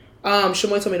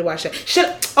 Shamoy told me to watch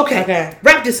that. Okay.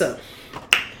 Wrap this up.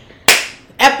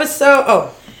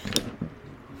 Episode.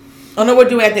 Oh no, we'll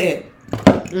do at the end.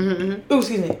 Ooh,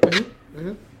 excuse me.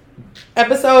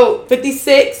 Episode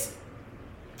 56.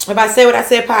 If I Say What I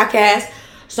Said podcast.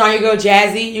 Starring your girl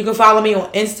Jazzy. You can follow me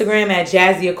on Instagram at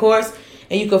Jazzy, of course.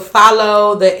 And you can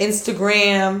follow the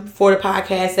Instagram for the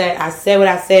podcast at I Said What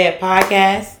I Said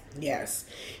podcast. Yes.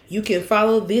 You can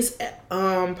follow this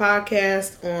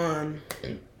podcast on...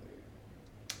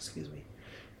 Excuse me.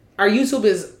 Our YouTube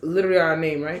is literally our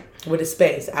name, right? With a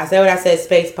space. I Said What I Said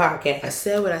space podcast. I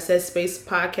Said What I Said space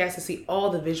podcast to see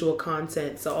all the visual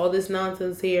content. So all this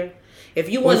nonsense here. If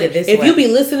you want it, if you be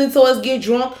listening to us get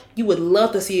drunk, you would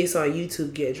love to see us on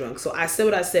YouTube get drunk. So I Said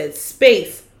What I Said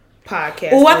space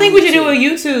podcast. Oh, I think we should do a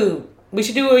YouTube. We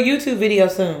should do a YouTube video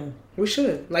soon. We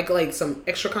should. Like some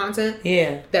extra content.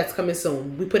 Yeah. That's coming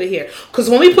soon. We put it here. Because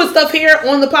when we put stuff here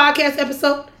on the podcast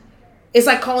episode, it's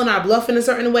like calling our bluff in a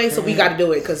certain way. So we got to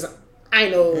do it. Because I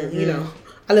know,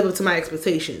 I live up to my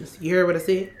expectations. You heard what I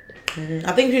said?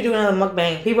 I think we should do another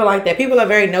mukbang. People like that. People are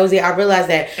very nosy. I realize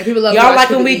that. And people love y'all like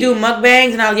when we do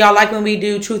mukbangs, and y'all like when we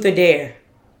do Truth or Dare.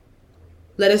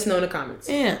 Let us know in the comments.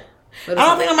 Yeah. I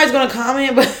don't think nobody's going to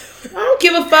comment, but... I don't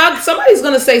give a fuck. Somebody's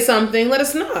going to say something. Let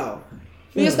us know.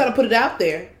 We just got to put it out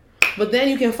there. But then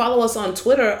you can follow us on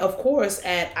Twitter, of course,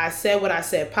 at I Said What I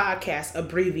Said podcast,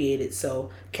 abbreviated.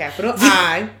 So capital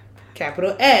I,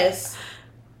 capital S,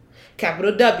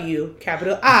 capital W,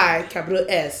 capital I, capital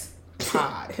S,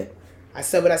 pod. I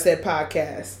Said What I Said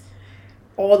podcast.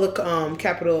 All the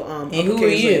capital and who are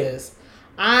you? Letters.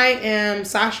 I am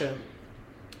Sasha.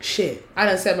 Shit. I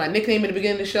done said my nickname at the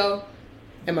beginning of the show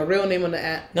and my real name on the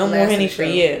app. No more Henny for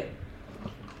you.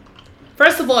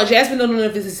 First of all, Jasmine don't know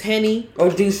if this is Henny or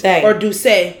Douce. Or Douce.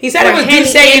 He said it was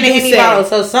Douce and a Henny bottle,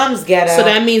 so something's ghetto. So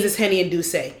that means it's Henny and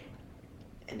Douce.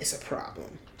 And it's a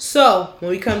problem. So,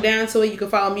 when we come down to it, you can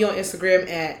follow me on Instagram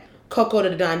at Coco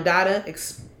the Don Dada.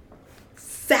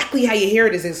 Exactly how you hear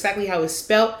it is exactly how it's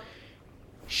spelled.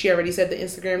 She already said the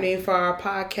Instagram name for our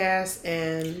podcast,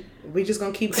 and we just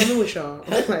gonna keep coming with y'all.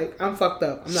 Like, I'm fucked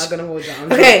up. I'm not gonna hold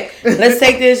y'all. Okay, let's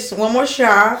take this one more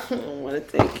shot. I don't want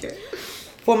to take it.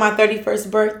 For my 31st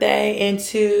birthday,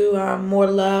 into more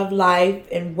love, life,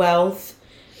 and wealth.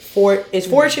 Is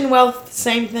fortune, wealth the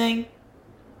same thing?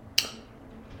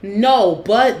 No,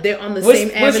 but they're on the same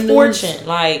avenues. What's fortune?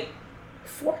 Like,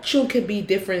 fortune could be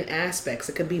different aspects.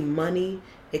 It could be money.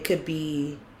 It could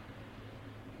be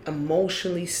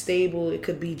emotionally stable. It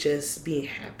could be just being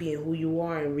happy in who you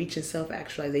are and reaching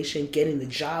self-actualization, getting the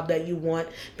job that you want,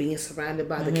 being surrounded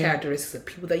by the characteristics of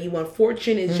people that you want.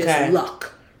 Fortune is just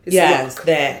luck. It's luck.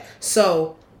 That.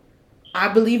 So I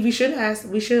believe we should toast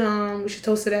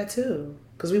to that too,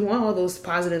 because we want all those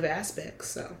positive aspects.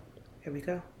 So here we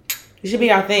go. It should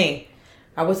be our thing.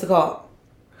 What's it called?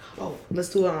 Oh, let's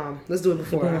do it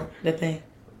before the thing.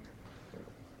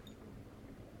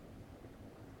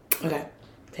 Okay,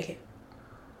 take it.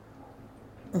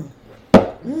 Woo!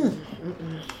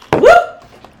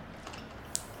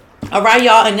 All right,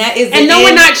 y'all, and that is. And no,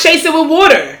 we're not chasing with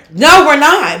water. No, we're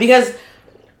not because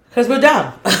we're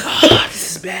dumb.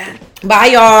 This is bad. Bye,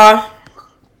 y'all.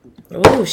 Ooh.